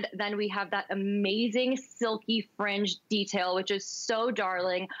 And then we have that amazing silky fringe detail, which is so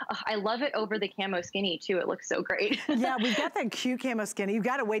darling. I love it over the camo skinny too. It looks so great. Yeah, we've got that cute camo skinny. You've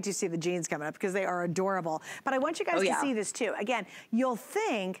got to wait to see the jeans coming up because they are adorable. But I want you guys to see this too. Again, you'll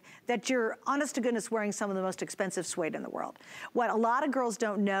think that you're honest to goodness wearing some of the most expensive suede in the world. What a lot of girls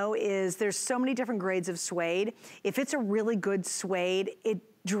don't know is there's so many different grades of suede. If it's a really good suede, it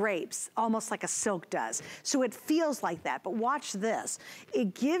drapes almost like a silk does. So it feels like that, but watch this.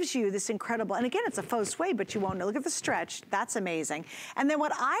 It gives you this incredible, and again, it's a faux suede, but you won't know. Look at the stretch, that's amazing. And then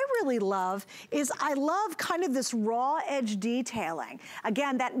what I really love is I love kind of this raw edge detailing.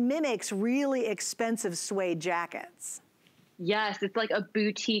 Again, that mimics really expensive suede jackets. Yes, it's like a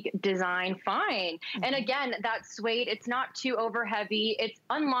boutique design fine. And again, that suede, it's not too over heavy. It's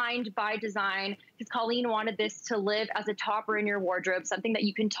unlined by design because Colleen wanted this to live as a topper in your wardrobe, something that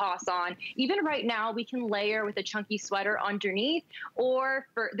you can toss on. Even right now, we can layer with a chunky sweater underneath, or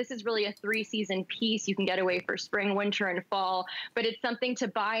this is really a 3-season piece. You can get away for spring, winter, and fall, but it's something to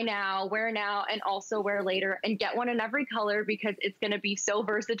buy now, and also wear later, and get one in every color because it's going to be so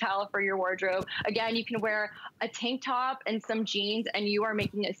versatile for your wardrobe. Again, you can wear a tank top and some jeans and you are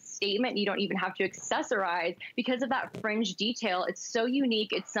making a statement. You don't even have to accessorize because of that fringe detail. It's so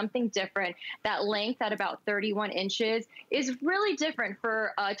unique. It's something different. That length at about 31 inches is really different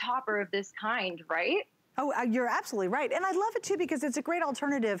for a topper of this kind, right? Oh, you're absolutely right. And I love it too because it's a great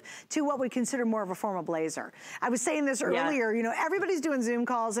alternative to what we consider more of a formal blazer. I was saying this earlier, you know, everybody's doing Zoom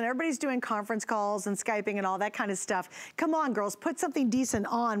calls and everybody's doing conference calls and Skyping and all that kind of stuff. Come on, girls, put something decent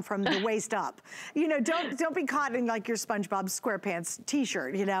on from the waist up. You know, don't be caught in like your SpongeBob SquarePants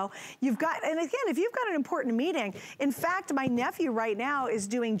t-shirt, you know. You've got, and again, if you've got an important meeting, in fact, my nephew right now is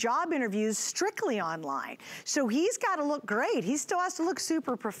doing job interviews strictly online. So he's got to look great. He still has to look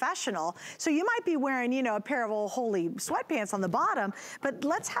super professional. So you might be wearing, you know, a pair of old holy sweatpants on the bottom, but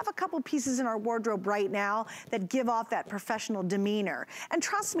let's have a couple pieces in our wardrobe right now that give off that professional demeanor. And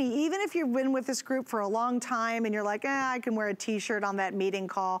trust me, even if you've been with this group for a long time and you're like, I can wear a t-shirt on that meeting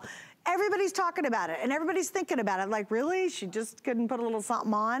call, everybody's talking about it and everybody's thinking about it. Like, really? She just couldn't put a little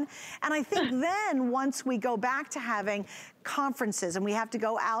something on? And I think then once we go back to having conferences and we have to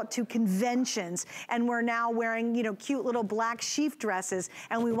go out to conventions and we're now wearing, you know, cute little black sheath dresses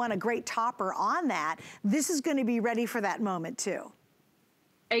and we want a great topper on that, this is going to be ready for that moment too.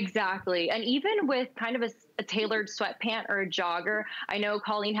 Exactly. And even with kind of a tailored sweatpant or a jogger, I know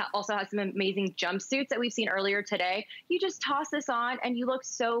Colleen also has some amazing jumpsuits that we've seen earlier today. You just toss this on and you look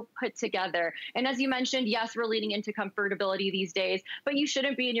so put together. And as you mentioned, yes, we're leading into comfortability these days, but you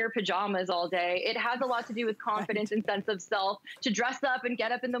shouldn't be in your pajamas all day. It has a lot to do with confidence and sense of self to dress up and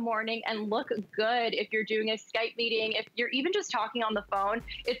get up in the morning and look good. If you're doing a Skype meeting, if you're even just talking on the phone,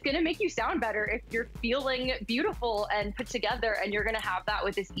 it's going to make you sound better if you're feeling beautiful and put together, and you're going to have that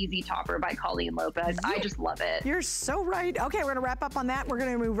with this easy topper by Colleen Lopez. I just love it. You're so right. Okay, we're gonna wrap up on that. We're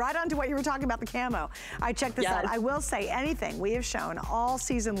gonna move right on to what you were talking about, the camo. I checked this out. I will say anything we have shown all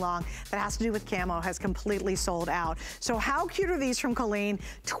season long that has to do with camo has completely sold out. So how cute are these from Colleen?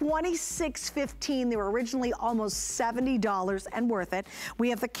 $26.15. They were originally almost $70 and worth it.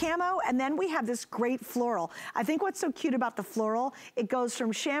 We have the camo and then we have this great floral. I think what's so cute about the floral, it goes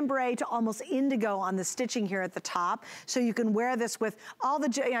from chambray to almost indigo on the stitching here at the top. So you can wear this with all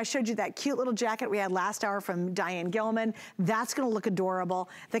the, I showed you that cute little jacket we had last hour from Diane Gilman. That's gonna look adorable.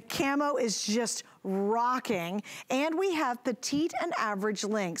 The camo is just rocking. And we have petite and average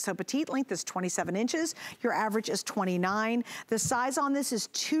length. So petite length is 27 inches. Your average is 29. The size on this is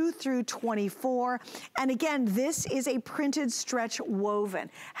 2 through 24. And again, this is a printed stretch woven.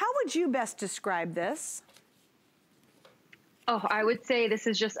 How would you best describe this? Oh, I would say this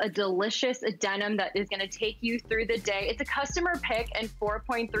is just a delicious denim that is going to take you through the day. It's a customer pick and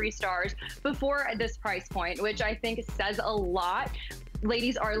 4.3 stars before this price point, which I think says a lot.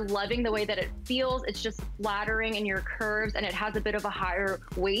 Ladies are loving the way that it feels. It's just flattering in your curves, and it has a bit of a higher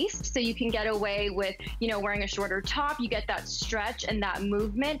waist, so you can get away with, you know, wearing a shorter top. You get that stretch and that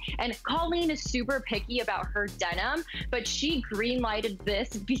movement. And Colleen is super picky about her denim, but she green-lighted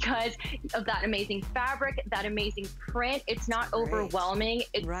this because of that amazing fabric, that amazing print. It's not overwhelming.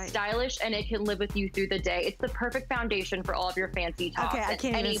 It's stylish, and it can live with you through the day. It's the perfect foundation for all of your fancy tops. Okay, I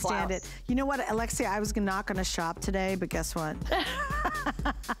can't even stand it. You know what, Alexia, I was not going to shop today, but guess what?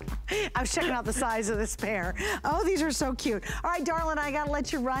 I was checking out the size of this pair. Oh, these are so cute. All right, darling, I gotta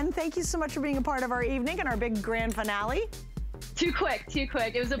let you run. Thank you so much for being a part of our evening and our big grand finale. Too quick, too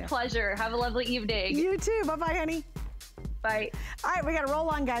quick. It was a pleasure. Have a lovely evening. You too. Bye-bye, honey. Bye. All right, we got to roll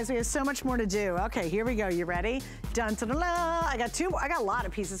on, guys. We have so much more to do. Okay, here we go. You ready? Dun, dun, dun, dun. I got a lot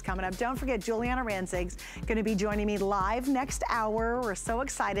of pieces coming up. Don't forget, Juliana Ranzig's going to be joining me live next hour. We're so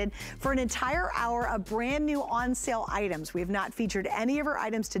excited for an entire hour of brand new on sale items. We have not featured any of our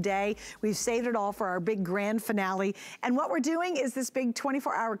items today. We've saved it all for our big grand finale. And what we're doing is this big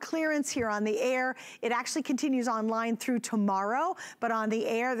 24-hour clearance here on the air. It actually continues online through tomorrow, but on the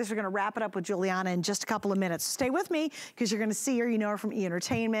air, we're going to wrap it up with Juliana in just a couple of minutes. Stay with me, because you're going to see her. You know her from E!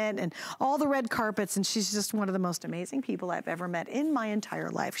 Entertainment and all the red carpets, and she's just one of the most amazing people I've ever met in my entire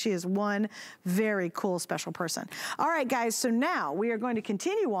life. She is one very cool, special person. All right, guys, so now we are going to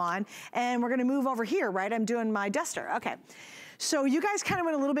continue on, and we're going to move over here, right? I'm doing my duster. Okay. So you guys kind of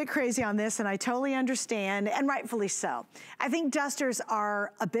went a little bit crazy on this, and I totally understand, and rightfully so. I think dusters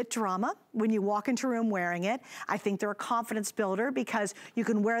are a bit drama when you walk into a room wearing it. I think they're a confidence builder because you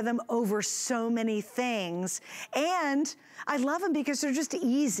can wear them over so many things. And I love them because they're just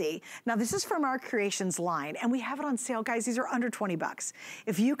easy. Now, this is from our Creations line, and we have it on sale, guys. These are under 20 bucks.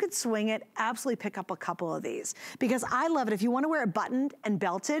 If you could swing it, absolutely pick up a couple of these, because I love it. If you want to wear it buttoned and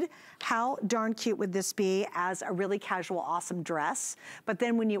belted, how darn cute would this be as a really casual, awesome dress? But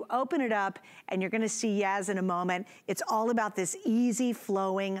then when you open it up, and you're going to see Yaz in a moment, it's all about this easy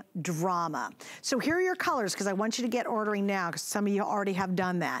flowing drama. So here are your colors, because I want you to get ordering now, because some of you already have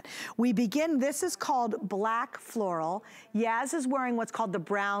done that. We begin, this is called Black Floral. Yaz is wearing what's called the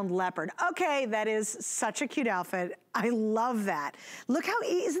Brown Leopard. Okay, that is such a cute outfit. I love that. Look how,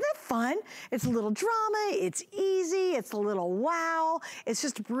 isn't that fun? It's a little drama, it's easy, it's a little wow. It's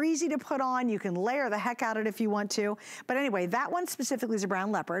just breezy to put on. You can layer the heck out of it if you want to. But anyway, that one specifically is a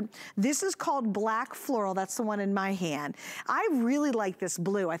Brown Leopard. This is called Black Floral. That's the one in my hand. I really like this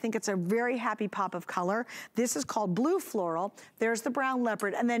blue. I think it's a very happy pop of color. This is called Blue Floral. There's the Brown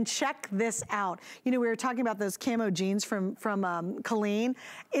Leopard. And then check this out. You know, we were talking about those camo jeans from Colleen.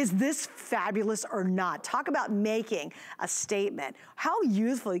 Is this fabulous or not? Talk about making a statement. How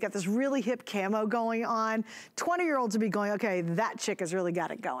youthful. You got this really hip camo going on. 20-year-olds would be going, okay, that chick has really got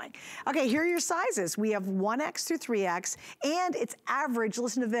it going. Okay, here are your sizes. We have 1X through 3X, and it's average,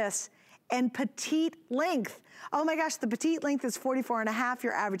 listen to this, and petite length. Oh my gosh, the petite length is 44.5,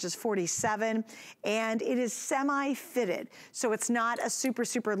 your average is 47, and it is semi-fitted. So it's not a super,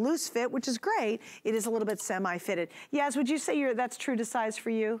 super loose fit, which is great. It is a little bit semi-fitted. Yaz, would you say that's true to size for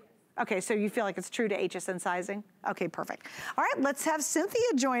you? Okay, so you feel like it's true to HSN sizing? Okay, perfect. All right, let's have Cynthia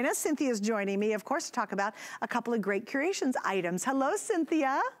join us. Cynthia's joining me, of course, to talk about a couple of great Creations items. Hello,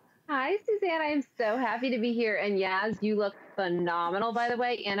 Cynthia. Hi, Suzanne. I'm so happy to be here. And Yaz, you look phenomenal, by the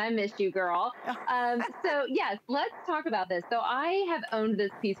way, and I missed you, girl. So yes, let's talk about this. So I have owned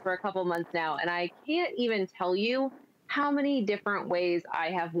this piece for a couple months now, and I can't even tell you how many different ways I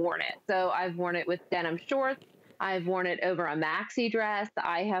have worn it. So I've worn it with denim shorts. I've worn it over a maxi dress.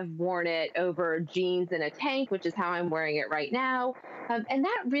 I have worn it over jeans and a tank, which is how I'm wearing it right now. And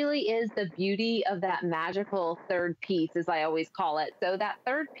that really is the beauty of that magical third piece, as I always call it. So that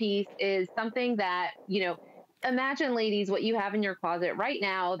third piece is something that, you know, imagine, ladies, what you have in your closet right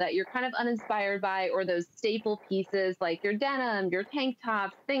now that you're kind of uninspired by, or those staple pieces like your denim, your tank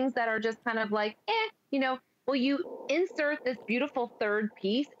tops, things that are just kind of like, you know. Well, you insert this beautiful third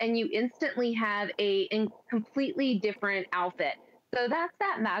piece and you instantly have a completely different outfit. So that's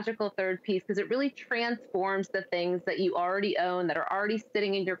that magical third piece, because it really transforms the things that you already own, that are already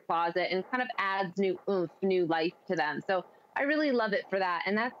sitting in your closet, and kind of adds new oomph, new life to them. So I really love it for that.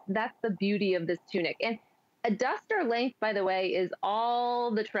 And that's the beauty of this tunic. And a duster length, by the way, is all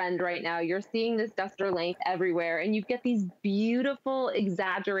the trend right now. You're seeing this duster length everywhere, and you get these beautiful,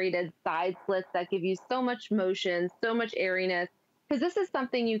 exaggerated side slits that give you so much motion, so much airiness, because this is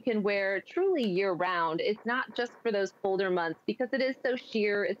something you can wear truly year-round. It's not just for those colder months, because it is so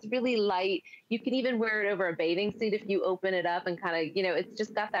sheer. It's really light. You can even wear it over a bathing suit if you open it up and kind of, you know, it's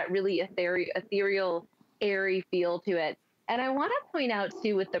just got that really ethereal, airy feel to it. And I want to point out,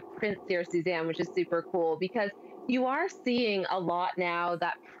 too, with the prints here, Suzanne, which is super cool, because you are seeing a lot now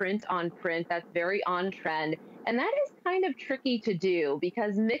that print on print that's very on trend. And that is kind of tricky to do,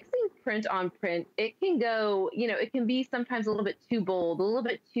 because mixing print on print, it can go, you know, it can be sometimes a little bit too bold, a little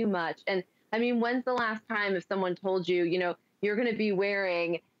bit too much. And I mean, when's the last time if someone told you, you know, you're going to be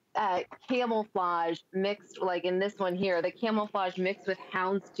wearing camouflage mixed, like in this one here, the camouflage mixed with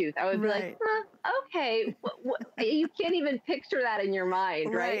houndstooth? I would be like, okay, you can't even picture that in your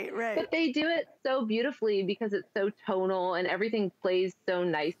mind, right? But they do it so beautifully because it's so tonal and everything plays so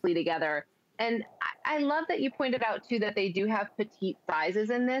nicely together. And I love that you pointed out, too, that they do have petite sizes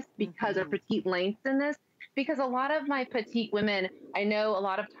in this, because or petite lengths in this, because a lot of my petite women, I know a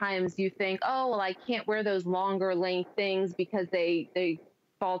lot of times you think, oh, well, I can't wear those longer length things because they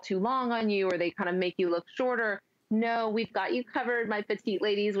fall too long on you or they kind of make you look shorter. No, we've got you covered, my petite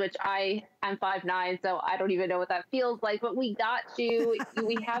ladies, which I'm 5'9", so I don't even know what that feels like, but we got you.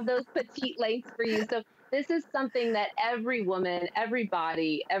 We have those petite lengths for you. So this is something that every woman, every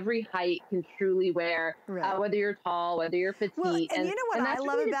body, every height can truly wear, right. Whether you're tall, whether you're petite. Well, and you know what I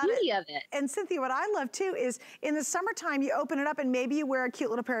love about it? And Cynthia, what I love too is in the summertime, you open it up and maybe you wear a cute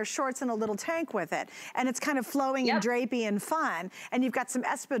little pair of shorts and a little tank with it. And it's kind of flowing and drapey and fun. And you've got some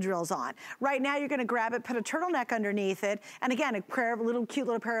espadrilles on. Right now, you're gonna grab it, put a turtleneck underneath it. And again, a pair of cute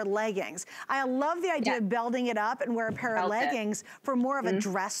little pair of leggings. I love the idea of belting it up and wear a pair of leggings for more of a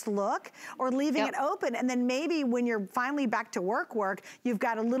dressed look, or leaving it open. And then maybe when you're finally back to work, you've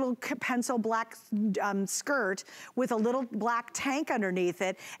got a little pencil black skirt with a little black tank underneath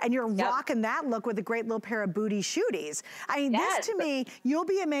it, and you're rocking that look with a great little pair of booty shooties. I mean, this to me, you'll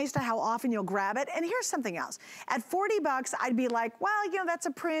be amazed at how often you'll grab it. And here's something else. At 40 bucks, I'd be like, well, you know, that's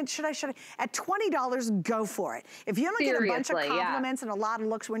a print. Should I? At $20, go for it. If you only get a bunch of compliments and a lot of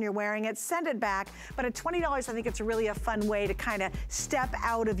looks when you're wearing it, send it back. But at $20, I think it's really a fun way to kind of step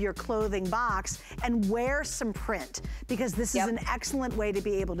out of your clothing box and wear some print, because this is an excellent way to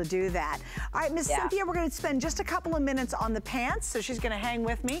be able to do that. All right, Miss Cynthia, we're going to spend just a couple of minutes on the pants, so she's going to hang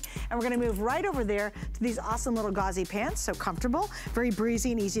with me, and we're going to move right over there to these awesome little gauzy pants. So comfortable, very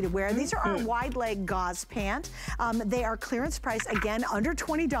breezy and easy to wear. These are our wide leg gauze pant. They are clearance price, again, under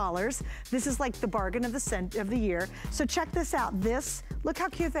 $20. This is like the bargain of the year. So check this out. This, look how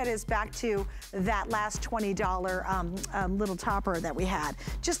cute that is, back to that last $20 little topper that we had.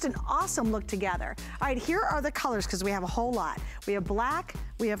 Just an awesome look together. All right, here are the colors, because we have a whole lot. We have black,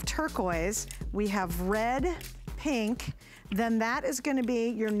 we have turquoise, we have red, pink, then that is gonna be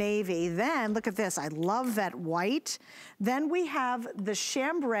your navy. Then, look at this, I love that white. Then we have the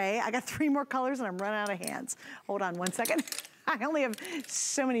chambray. I got 3 more colors and I'm running out of hands. Hold on one second. I only have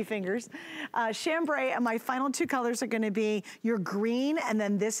so many fingers. Chambray, and my final 2 colors are gonna be your green, and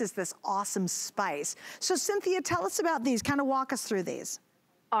then this is this awesome spice. So Cynthia, tell us about these, kind of walk us through these.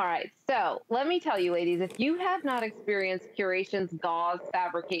 All right, so let me tell you, ladies, if you have not experienced Curation's gauze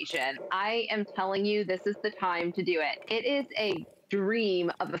fabrication, I am telling you, this is the time to do it. It is a dream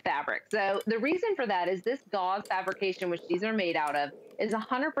of a fabric. So the reason for that is this gauze fabrication, which these are made out of, is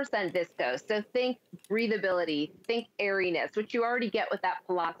 100% viscose. So think breathability, think airiness, which you already get with that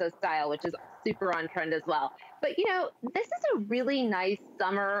palazzo style, which is super on trend as well. But you know, this is a really nice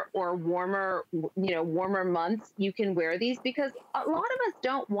summer or warmer, warmer months. You can wear these because a lot of us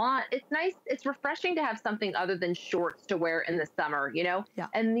don't want, it's nice, it's refreshing to have something other than shorts to wear in the summer, you know? Yeah.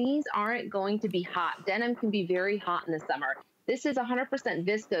 And these aren't going to be hot. Denim can be very hot in the summer. This is 100%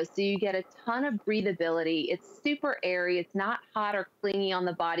 viscose, so you get a ton of breathability. It's super airy. It's not hot or clingy on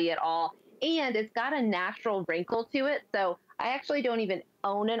the body at all. And it's got a natural wrinkle to it. So I actually don't even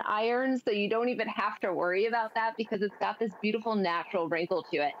own an iron, so you don't even have to worry about that because it's got this beautiful natural wrinkle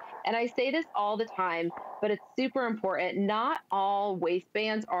to it. And I say this all the time, but it's super important. Not all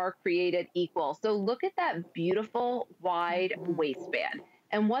waistbands are created equal. So look at that beautiful wide waistband.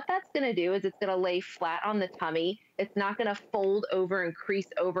 And what that's going to do is it's going to lay flat on the tummy. It's not going to fold over and crease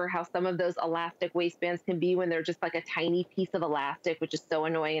over how some of those elastic waistbands can be when they're just like a tiny piece of elastic, which is so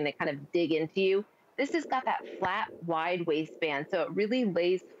annoying and they kind of dig into you. This has got that flat, wide waistband. So it really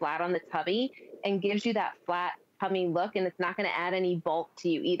lays flat on the tummy and gives you that flat tummy look, and it's not going to add any bulk to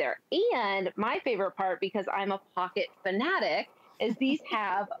you either. And my favorite part, because I'm a pocket fanatic, is these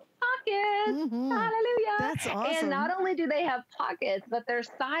have pockets. Hallelujah. That's awesome. And not only do they have pockets, but they're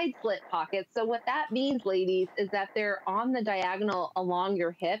side slit pockets. So what that means, ladies, is that they're on the diagonal along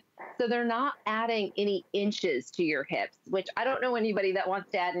your hip. So they're not adding any inches to your hips, which I don't know anybody that wants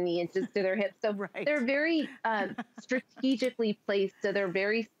to add any inches to their hips. So they're very strategically placed. So they're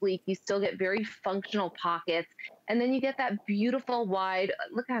very sleek. You still get very functional pockets. And then you get that beautiful wide,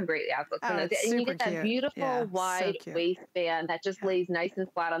 look how great the ass looks. And you get that beautiful wide waistband that just lays nice and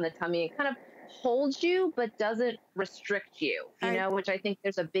flat on the tummy and kind of holds you, but doesn't restrict you, you know, which I think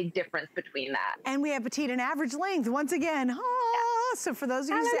there's a big difference between that. And we have petite and average length once again. So for those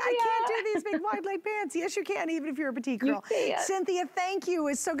of you who say, I can't do these big wide leg pants. Yes, you can, even if you're a petite girl. Cynthia, thank you.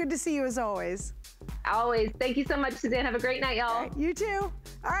 It's so good to see you as always. Always. Thank you so much, Suzanne. Have a great night, y'all. Right, you too.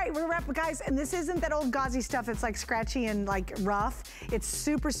 All right, we're wrapping, guys, and this isn't that old gauzy stuff that's like scratchy and like rough. It's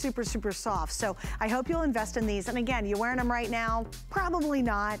super, super, super soft. So I hope you'll invest in these. And again, you're wearing them right now? Probably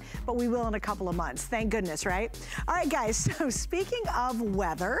not, but we will in a couple of months. Thank goodness, right? All right, guys, so speaking of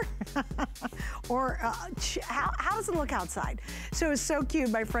weather, or how does it look outside? So it's so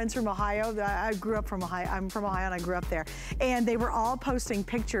cute. My friends from Ohio, I grew up from Ohio. I'm from Ohio and I grew up there. And they were all posting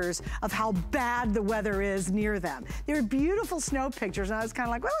pictures of how bad the weather is near them. They were beautiful snow pictures. And I was kind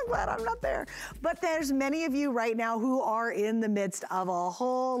of like, well, I'm glad I'm not there. But there's many of you right now who are in the midst of a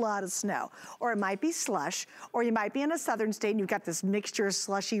whole lot of snow. Or it might be slush, or you might be in a southern state and you've got this mixture of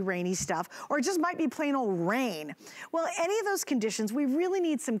slushy, rainy stuff, or it just might be plain old rain. Well, any of those conditions, we really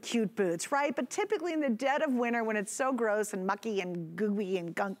need some cute boots, right? But typically in the dead of winter when it's so gross and mucky and gooey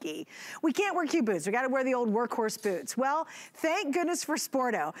and gunky, we can't wear cute boots. We got to wear the old workhorse boots. Well, thank goodness for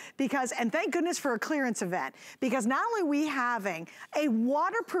Sporto, and thank goodness for a clearance event, because not only are we having a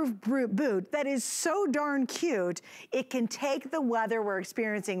waterproof boot that is so darn cute, it can take the weather we're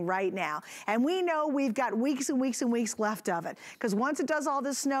experiencing right now. And we know we've got weeks and weeks and weeks left of it, because once it does all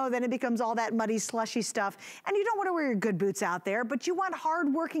this snow, then it becomes all that muddy, slushy stuff. And you don't want to wear your good boots out there, but you want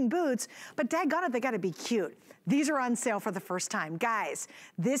hard-working boots, but daggone it, they got to be cute. These are on sale for the first time. Guys,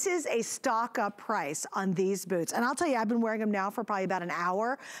 this is a stock up price on these boots. And I'll tell you, I've been wearing them now for probably about an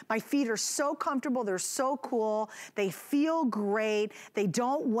hour. My feet are so comfortable. They're so cool. They feel great. They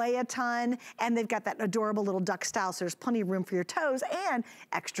don't weigh a ton. And they've got that adorable little duck style, so there's plenty of room for your toes and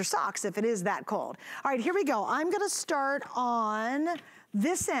extra socks if it is that cold. All right, here we go. I'm going to start on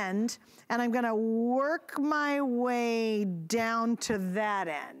this end, and I'm going to work my way down to that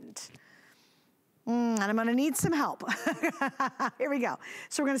end. And I'm gonna need some help. Here we go.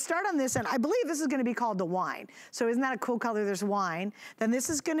 So we're gonna start on this end. I believe this is gonna be called the wine. So isn't that a cool color? There's wine. Then this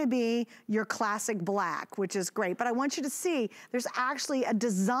is gonna be your classic black, which is great. But I want you to see there's actually a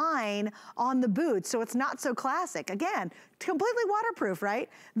design on the boot, so it's not so classic. Again, completely waterproof, right?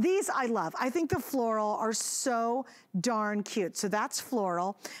 These I love. I think the floral are so darn cute. So that's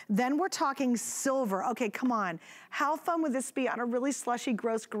floral. Then we're talking silver. Okay, come on. How fun would this be on a really slushy,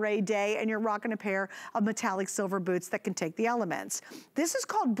 gross gray day and you're rocking a pair of metallic silver boots that can take the elements? This is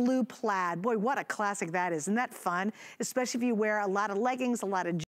called blue plaid. Boy, what a classic that is. Isn't that fun? Especially if you wear a lot of leggings, a lot of